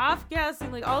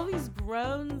off-gassing, like all these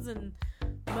groans and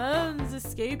moans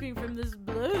escaping from this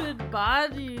bloated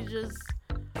body, just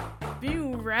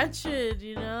being wretched,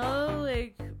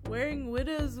 like wearing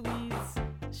widow's weeds,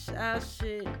 ass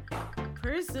shit.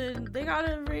 Person, they got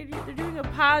a radio, they're doing a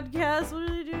podcast. What are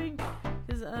they doing?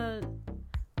 Because,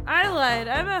 I lied.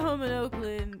 I'm at home in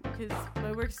Oakland because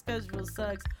my work schedule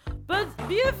sucks. But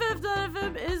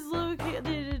BFF.FM is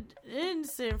located in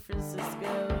San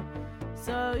Francisco.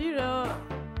 So,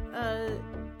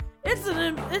 it's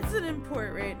an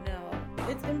import right now.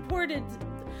 It's imported.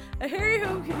 A Harry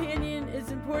Home Companion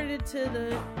is imported to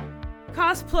the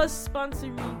Cost Plus sponsor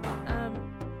me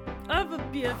of a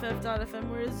BFF.FM,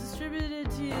 where it's distributed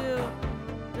to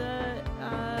the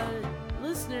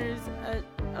listeners at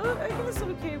I guess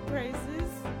okay prices.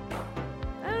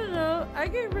 I don't know. I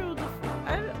get real.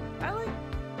 I like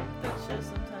that show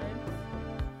sometimes.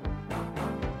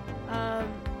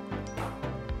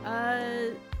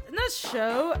 Not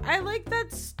show. I like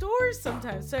that store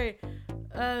sometimes. Sorry.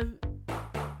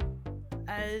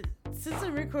 Since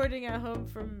I'm recording at home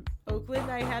from Oakland,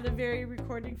 I had a very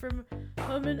recording from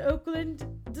home in Oakland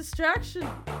distraction.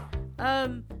 Yeah,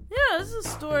 this is a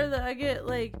store that I get,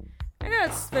 like, I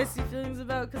got spicy feelings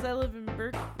about because I live in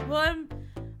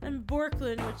I'm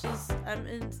Borkland, which is, I'm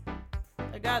in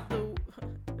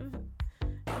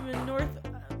North,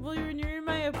 well, when you're in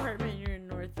my apartment, you're in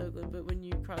North Oakland, but when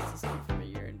you cross the street from it,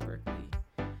 you're in Berkeley.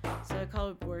 So I call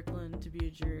it Borkland to be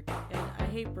a jerk, and I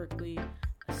hate Berkeley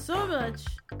so much.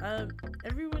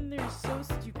 Everyone there is so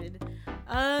stupid.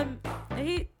 I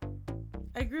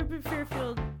grew up in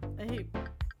Fairfield. I hate,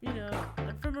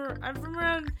 I'm from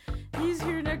around these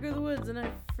here neck of the woods, and I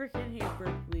freaking hate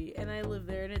Berkeley, and I live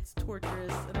there, and it's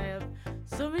torturous, and I have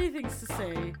so many things to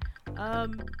say,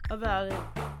 about it.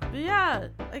 But yeah,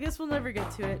 I guess we'll never get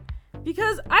to it,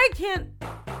 because I can't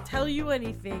tell you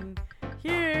anything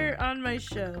here on my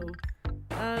show.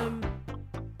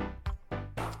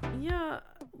 Yeah,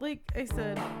 like I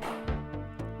said,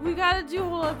 we gotta do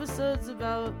whole episodes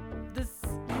about this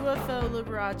UFO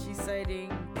Liberace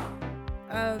sighting.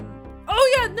 Oh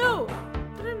yeah, no!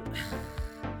 But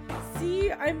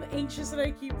I'm anxious and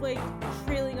I keep, like,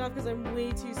 trailing off because I'm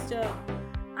way too stoned.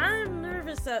 I'm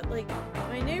nervous that, like,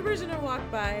 my neighbors are gonna walk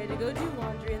by to go do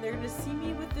laundry and they're gonna see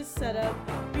me with this setup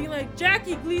being like,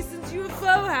 Jackie Gleason's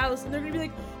UFO house, and they're gonna be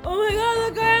like, oh my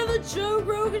god, the guy on the Joe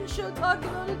Rogan show talking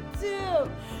about it too.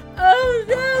 Oh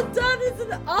no, Don is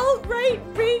an alt-right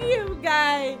radio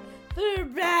guy. They're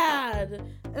bad.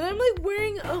 And I'm like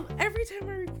wearing, every time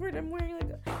I record, I'm wearing like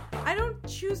I don't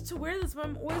choose to wear this, but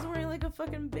I'm always wearing like a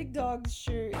fucking Big Dogs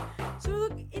shirt. So I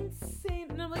look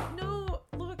insane. And I'm like, no,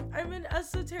 look, I'm an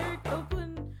esoteric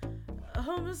Oakland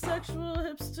homosexual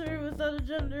hipster without a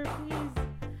gender, please.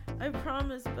 I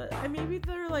promise. But maybe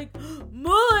they're like,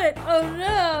 mullet! Oh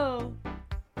no!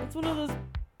 That's one of those,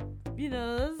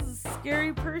 this is a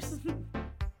scary person.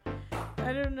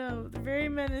 I don't know. They're very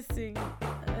menacing.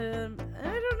 I don't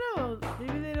know.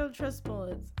 Maybe they don't trust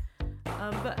bullets.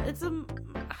 But I'm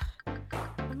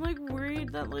like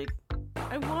worried that, like,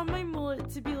 I want my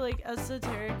mullet to be like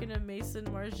esoteric in a Mason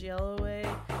Margiela way,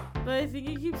 but I think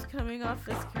it keeps coming off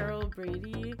as Carol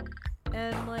Brady,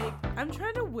 and like I'm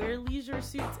trying to wear leisure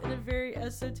suits in a very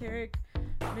esoteric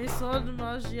Mason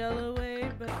Margiela way,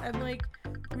 but I'm like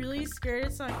really scared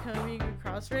it's not coming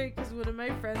across right, because one of my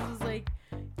friends was like,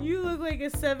 you look like a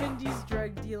 70s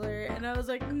drug dealer, and I was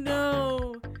like,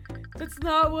 no, that's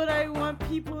not what I want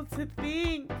people to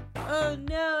think. oh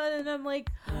no, and I'm like,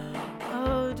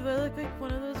 oh, do I look like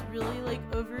one of those really like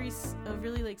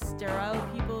overly like sterile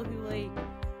people who like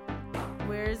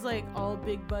wears like all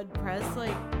big bud press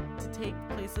like to take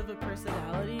place of a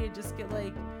personality and just get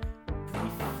like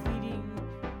brief fleeting,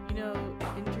 you know,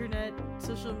 internet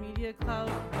social media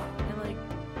clout, and like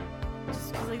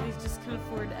just cause like they just can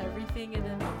afford everything, and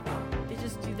then they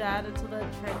just do that until that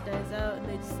trend dies out, and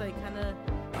they just like kind of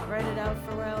ride it out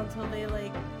for a while until they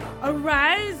like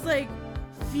arise like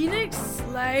Phoenix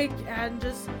like and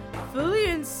just fully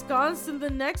ensconced in the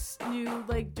next new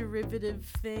like derivative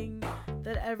thing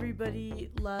that everybody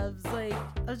loves. Like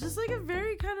just like a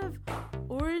very kind of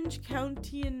Orange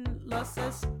County and Los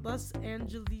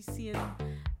Angelesian.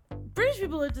 British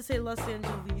people like to say Los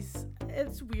Angeles.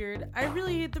 It's weird. I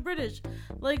really hate the British.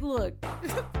 Like, look,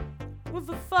 what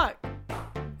the fuck?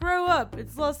 Grow up.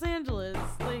 It's Los Angeles.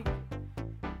 Like,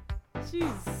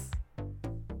 jeez.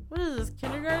 What is this,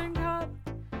 Kindergarten Cop?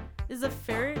 Is a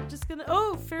ferret just gonna...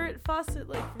 Oh, ferret faucet,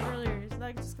 like, from earlier. Is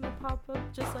that just gonna pop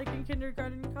up just like in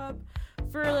Kindergarten Cop?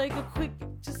 For, like, a quick,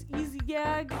 just easy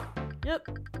gag? Yep.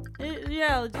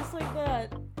 Yeah, just like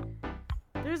that.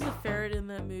 There's a ferret in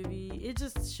that movie. It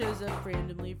just shows up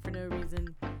randomly for no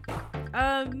reason.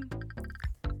 I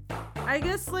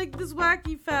guess, like, this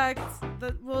wacky fact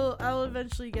that I'll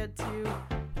eventually get to.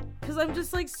 Because I'm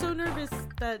just, like, so nervous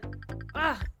that...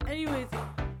 anyways.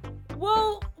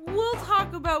 Well, we'll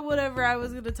talk about whatever I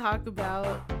was going to talk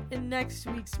about in next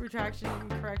week's Retraction and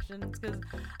Corrections, because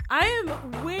I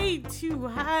am way too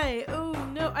high. Oh,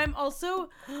 no. I'm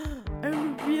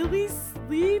really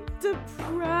sleep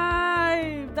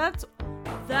deprived. That's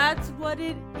what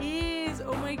it is.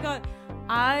 Oh, my God.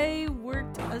 I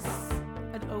worked an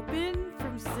open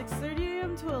from 6:30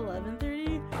 a.m. to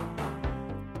 11:30.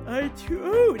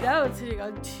 Now it's hitting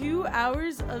on 2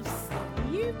 hours of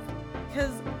sleep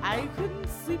because I couldn't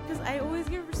sleep because I always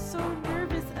get so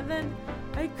nervous, and then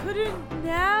I couldn't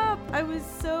nap. I was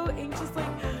so anxious,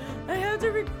 like I have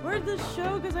to record the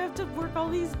show because I have to work all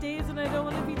these days and I don't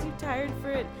want to be too tired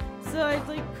for it. So I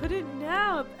like couldn't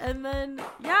nap, and then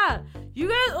yeah, you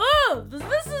guys. Oh,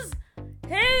 this is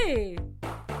hey.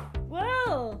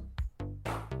 Well,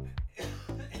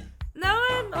 now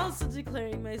I'm also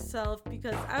declaring myself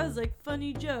because I was like,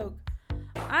 funny joke.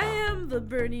 I am the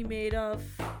Bernie Madoff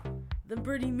of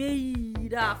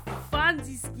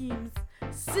Fonzie schemes.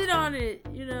 Sit on it,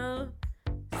 you know?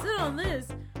 Sit on this,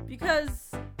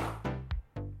 because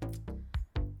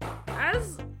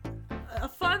as a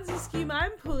Fonzie scheme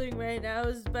I'm pulling right now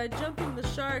is by jumping the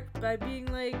shark, by being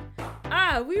like,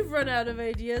 we've run out of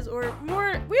ideas, or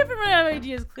more, we haven't run out of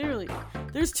ideas, clearly.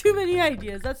 There's too many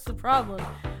ideas, that's the problem.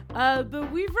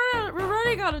 But we're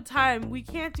running out of time. We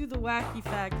can't do the wacky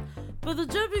fact. But the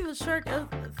jumping the shark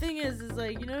thing is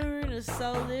like, you know, we're gonna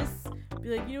sell this,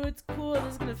 be like, you know what's cool, and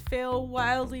it's gonna fail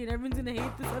wildly, and everyone's gonna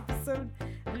hate this episode.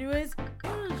 Anyways, I'm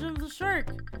gonna jump the shark.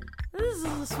 This is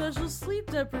a special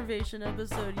sleep deprivation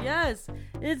episode. Yes,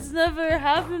 it's never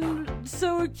happened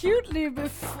so acutely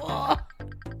before.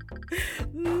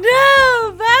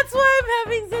 No, that's why I'm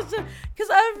having such a... Because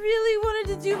I really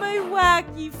wanted to do my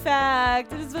wacky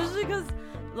fact. And especially because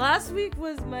last week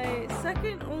was my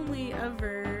second only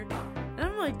ever. And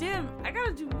I'm like, damn, I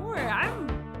gotta do more. I'm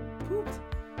pooped.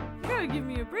 You gotta give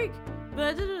me a break. But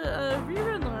I did a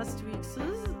rerun last week. So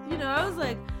this is, you know, I was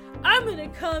like, I'm gonna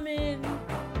come in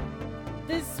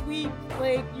this week.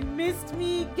 Like, you missed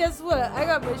me. Guess what? I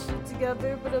got my shit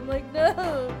together. But I'm like,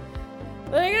 no.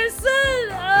 Like I said,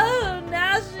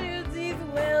 gnashing of teeth,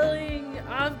 wailing,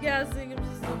 off-gassing, I'm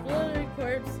just a bloated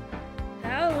corpse,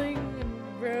 howling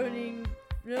and groaning,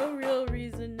 no real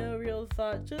reason, no real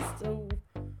thought, just a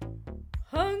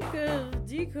hunk of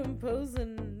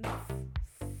decomposing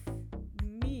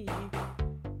me.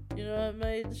 You know, at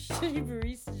my shitty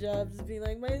barista job, just being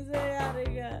like, my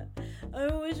sciatica, I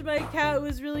wish my cat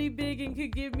was really big and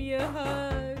could give me a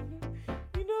hug.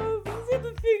 You know, these are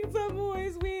the things I'm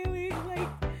always wailing. Like,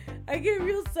 I get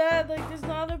real sad. Like, there's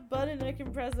not a button I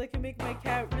can press that can make my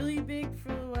cat really big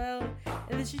for a while,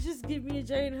 and then she just give me a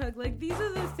giant hug. Like, these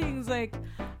are the things, like,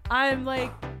 I'm,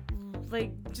 like,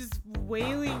 just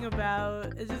wailing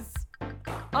about. It's just,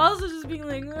 also just being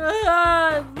like,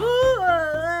 I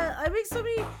make so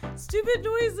many stupid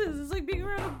noises. It's like being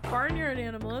around a barnyard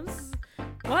animal.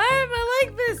 Why am I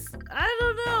like this? I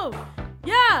don't know.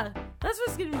 Yeah, that's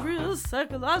what's getting real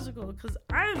psychological, because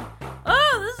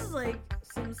this is like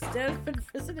some Stanford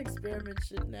prison experiment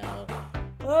shit now.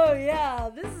 Oh yeah,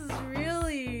 this is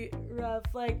really rough.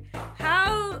 Like,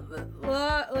 how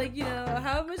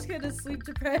much can a sleep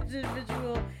deprived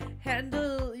individual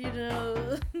handle, you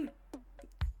know,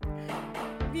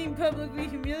 being publicly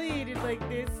humiliated like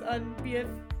this on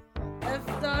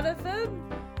BFF.FM,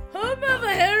 home of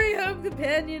a hairy home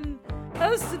companion,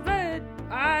 hosted by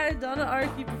I, Donna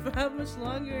Archie, for how much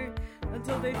longer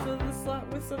until they fill the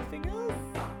slot with something else?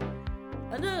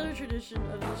 Another tradition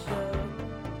of the show,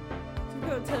 to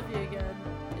quote Tuffy again,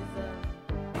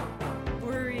 is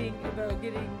worrying about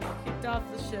getting kicked off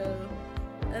the show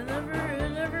and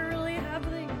never really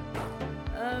happening.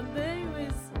 But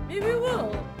anyways, maybe it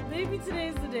will. Maybe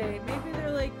today's the day. Maybe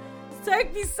they're like,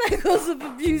 these cycles of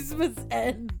abuse must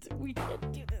end. We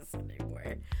can't do this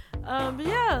anymore. But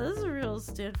yeah, this is a real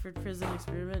Stanford prison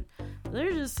experiment.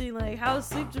 They're just seeing like, how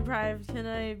sleep deprived can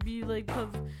I be like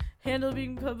handle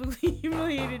being publicly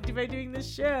humiliated by doing this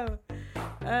show?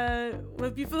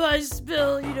 When people I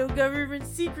spill, government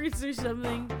secrets or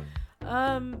something.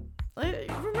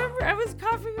 Remember, I was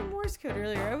coughing in Morse code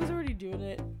earlier. I was already doing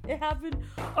it. It happened.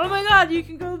 Oh my god, you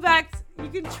can go back. You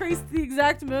can trace the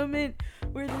exact moment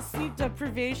where the sleep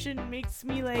deprivation makes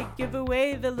me, give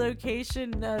away the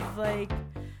location of,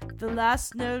 the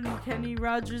last known Kenny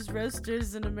Rogers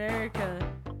roasters in America.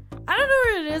 I don't know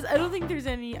where it is. I don't think there's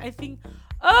any. I think...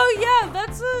 Oh, yeah,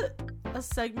 that's a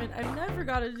segment I've never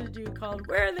gotten to do called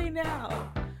Where Are They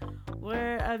Now?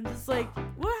 Where I'm just like,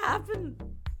 what happened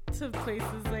to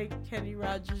places like Kenny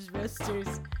Rogers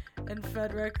Roasters and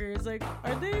Fed Records? Like,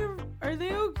 are they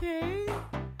okay?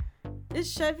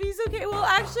 Is Chevy's okay? Well,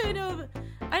 actually,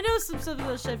 I know some stuff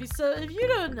about Chevy. So if you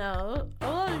don't know, a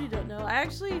lot of you don't know, I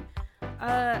actually,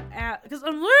 because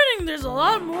I'm learning there's a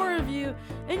lot more of you,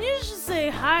 and you should say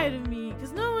hi to me,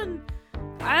 because no one,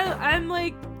 I'm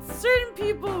like, certain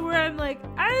people where I'm like,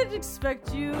 I'd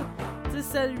expect you to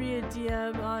send me a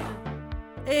DM on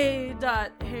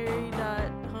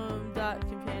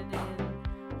a.harry.home.companion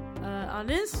on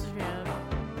Instagram,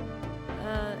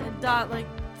 and dot, the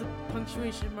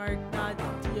punctuation mark, not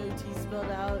DOT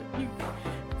spelled out. You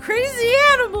crazy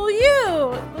animal,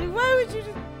 you! Why would you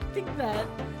think that?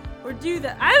 Or do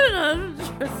that? I don't know, I don't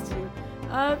trust you.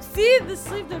 See, the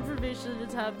sleep deprivation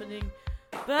is happening.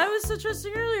 But I was so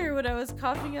trusting earlier when I was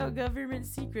coughing out government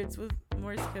secrets with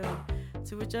Morse code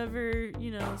to whichever,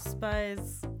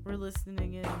 spies were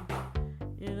listening in.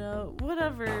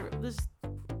 Whatever this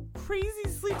crazy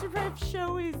sleep deprived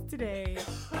show is today.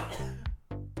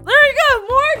 There we go!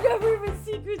 More government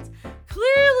secrets!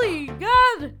 Clearly!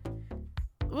 God!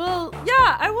 Well,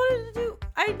 yeah, I'm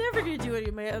never gonna do any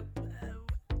of my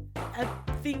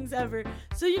things ever.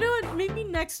 So you know what? Maybe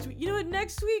next week.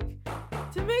 Next week,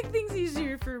 to make things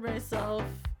easier for myself,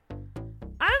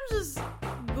 I'm just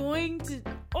going to...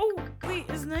 Oh, wait,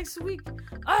 is next week...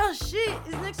 Oh, shit!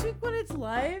 Is next week when it's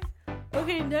live?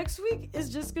 Okay, next week is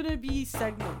just gonna be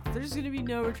segments. There's gonna be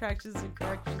no retractions and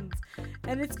corrections.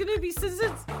 And it's gonna be...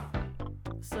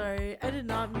 Sorry, I did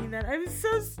not mean that. I'm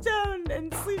so stoned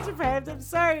and sleep deprived. I'm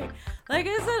sorry. Like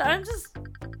I said, I'm just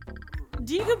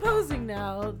decomposing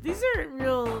now. These aren't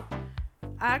real,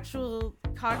 actual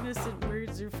cognizant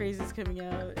words or phrases coming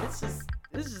out. It's just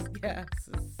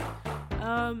gases.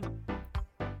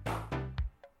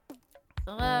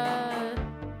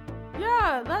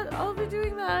 Yeah, I'll be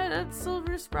doing that at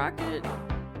Silver Sprocket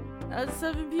at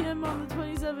 7 p.m. on the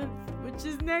 27th, which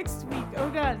is next week.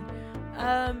 Oh god.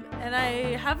 And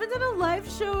I haven't done a live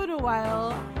show in a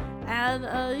while, and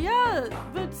yeah,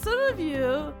 but some of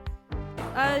you,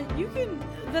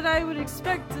 that I would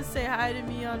expect to say hi to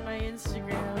me on my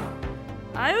Instagram.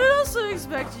 I would also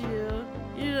expect you,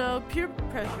 peer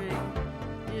pressuring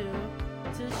you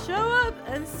to show up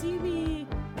and see me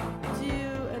do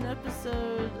an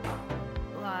episode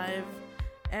live,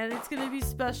 and it's gonna be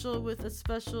special with a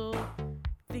special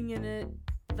thing in it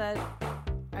that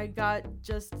I got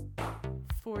just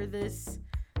for this,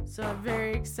 so I'm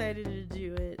very excited to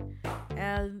do it.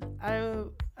 And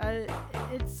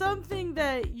it's something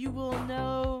that you will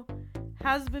know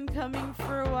has been coming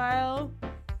for a while,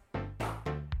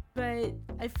 but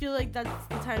I feel like that's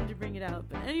the time to bring it out.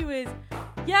 But anyways,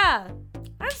 yeah,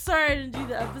 I'm sorry I didn't do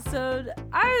the episode.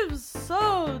 I am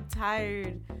so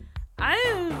tired. I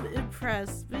am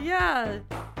impressed, but yeah,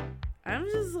 I'm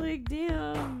just like,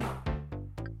 damn,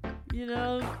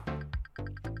 I'm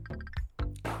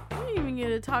not even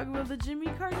gonna talk about the Jimmy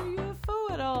Carter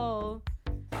UFO at all.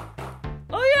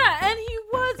 Oh yeah, and he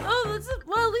was,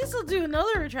 well, at least I'll do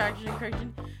another retraction and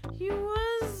correction. He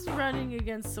was running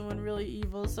against someone really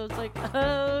evil, so it's like,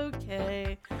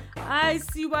 okay, I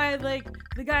see why,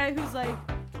 the guy who's like,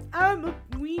 I'm a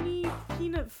weenie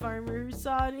peanut farmer who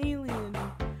saw an alien,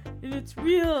 and it's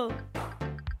real,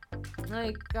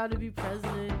 gotta be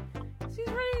president. He's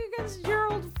running against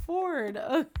Gerald Ford.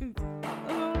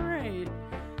 Alright.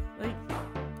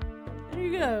 There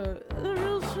you go. A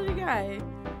real shitty guy.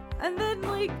 And then,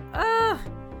 like,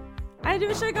 I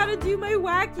wish I got to do my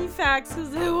wacky facts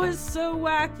because it was so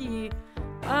wacky.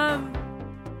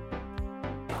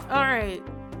 Alright.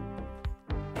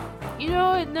 You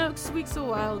know what? Next week's a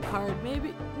wild card.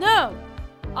 Maybe. No!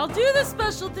 I'll do the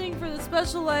special thing for the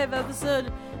special live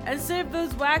episode and save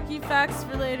those wacky facts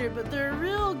for later, but they're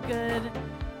real good.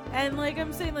 And like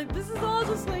I'm saying, like, this is all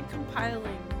just like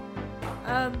compiling.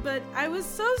 But I was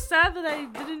so sad that I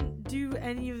didn't do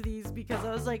any of these because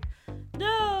I was like,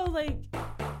 no, like,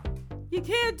 you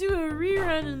can't do a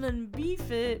rerun and then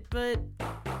beef it, but,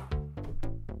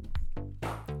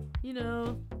 you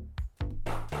know,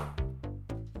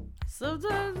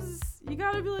 sometimes you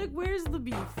gotta be like, where's the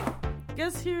beef?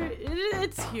 Guess here,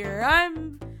 it's here.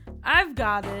 I've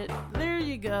got it. There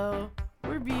you go.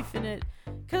 We're beefing it.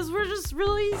 Cause we're just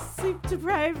really sleep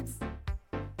deprived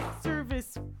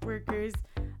service workers.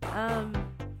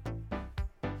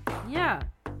 Yeah.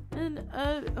 And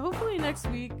hopefully next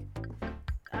week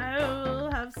I will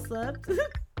have slept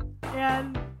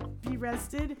and be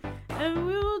rested, and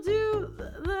we will do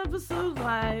the episode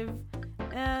live,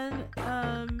 and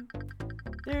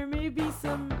there may be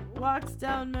some walks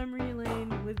down memory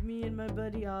lane with me and my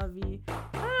buddy Avi.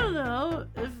 I don't know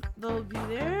if they'll be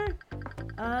there,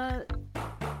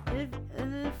 if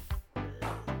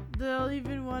they'll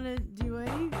even want to do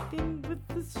anything with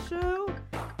this show.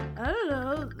 I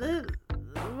don't know.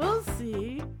 We'll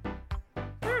see.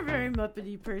 They're a very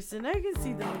Muppety person. I can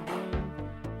see them again.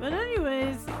 But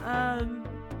anyways, I don't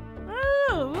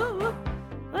know. We'll,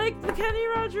 like the Kenny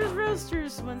Rogers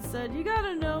Roasters once said, you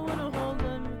gotta know when to hold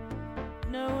them,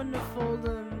 know when to fold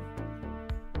them.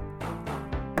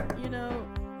 You know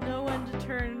when to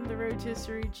turn the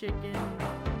rotisserie chicken,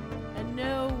 and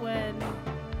know when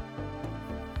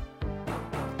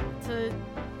to,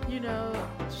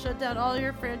 shut down all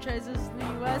your franchises in the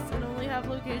US and only have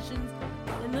locations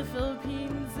in the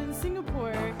Philippines and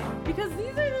Singapore. Because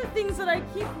these are the things that I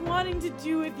keep wanting to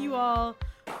do with you all,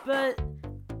 but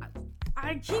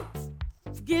I keep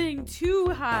getting too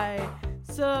high.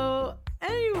 So,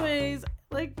 anyways,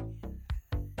 like,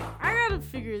 I gotta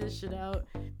figure this shit out.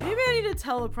 Maybe I need a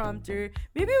teleprompter.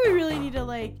 Maybe we really need to,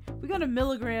 we got a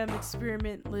milligram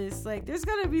experiment list. Like, there's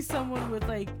gotta be someone with,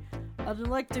 an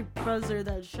electric buzzer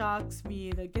that shocks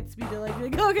me, that gets me to, be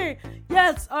like, okay,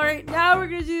 yes, alright, now we're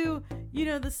gonna do,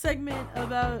 the segment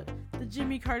about the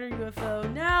Jimmy Carter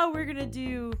UFO. Now we're gonna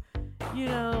do,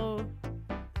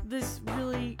 this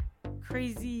really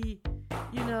crazy,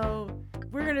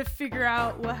 we're gonna figure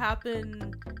out what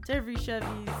happened to every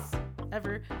Chevy's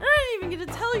ever. And I didn't even get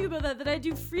to tell you about that I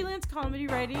do freelance comedy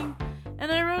writing,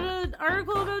 and I wrote an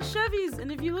article about Chevys,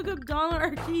 and if you look up Donald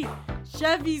Arkey,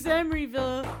 Chevy's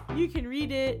Emeryville, you can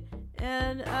read it,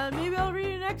 and maybe I'll read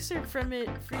an excerpt from it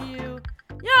for you.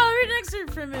 Yeah, I'll read an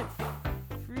excerpt from it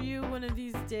for you one of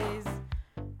these days.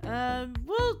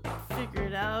 We'll figure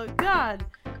it out. God,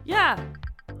 yeah.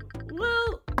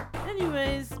 Well,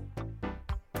 anyways,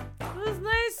 it was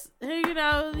nice hanging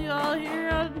out with you all here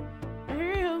on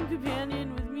Harry Home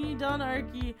Companion with me, Don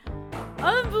Arkey.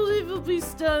 Unbelievably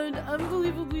stoned,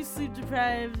 unbelievably sleep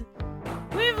deprived.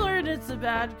 We've learned it's a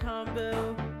bad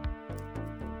combo.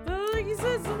 But like you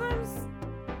said, sometimes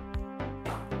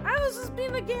I was just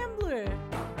being a gambler,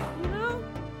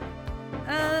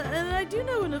 and I do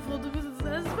know when to fold it because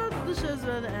the show's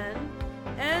about to end.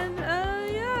 And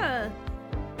yeah.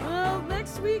 Well,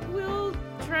 next week we'll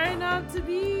try not to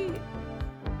be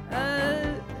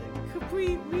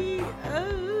completely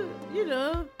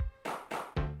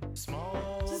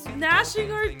just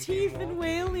gnashing our teeth and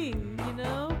wailing,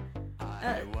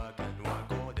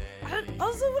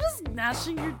 also, what does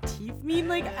gnashing your teeth mean?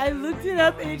 I looked it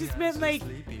up and it just meant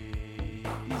you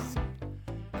just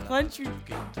clench your,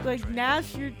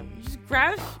 gnash your, you just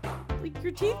crash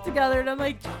your teeth together, and I'm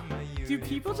like, do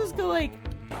people just go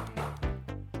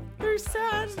they're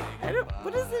sad?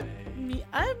 What does it mean?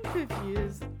 I'm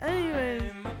confused.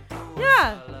 Anyways,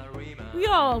 yeah, we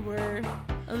all were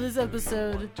on this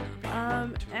episode.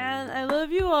 And I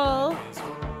love you all.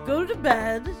 Go to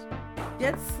bed.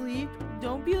 Get sleep.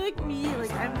 Don't be like me.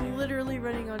 I'm literally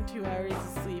running on 2 hours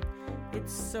of sleep.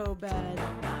 It's so bad.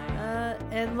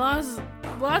 And lots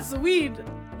of weed.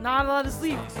 Not a lot of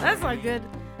sleep. That's not good.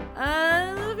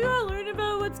 I love you all. Learn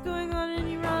about what's going on in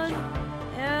Iran.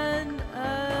 And,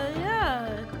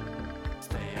 yeah.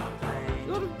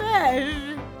 Go to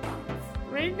bed.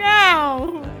 Right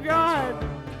now. God.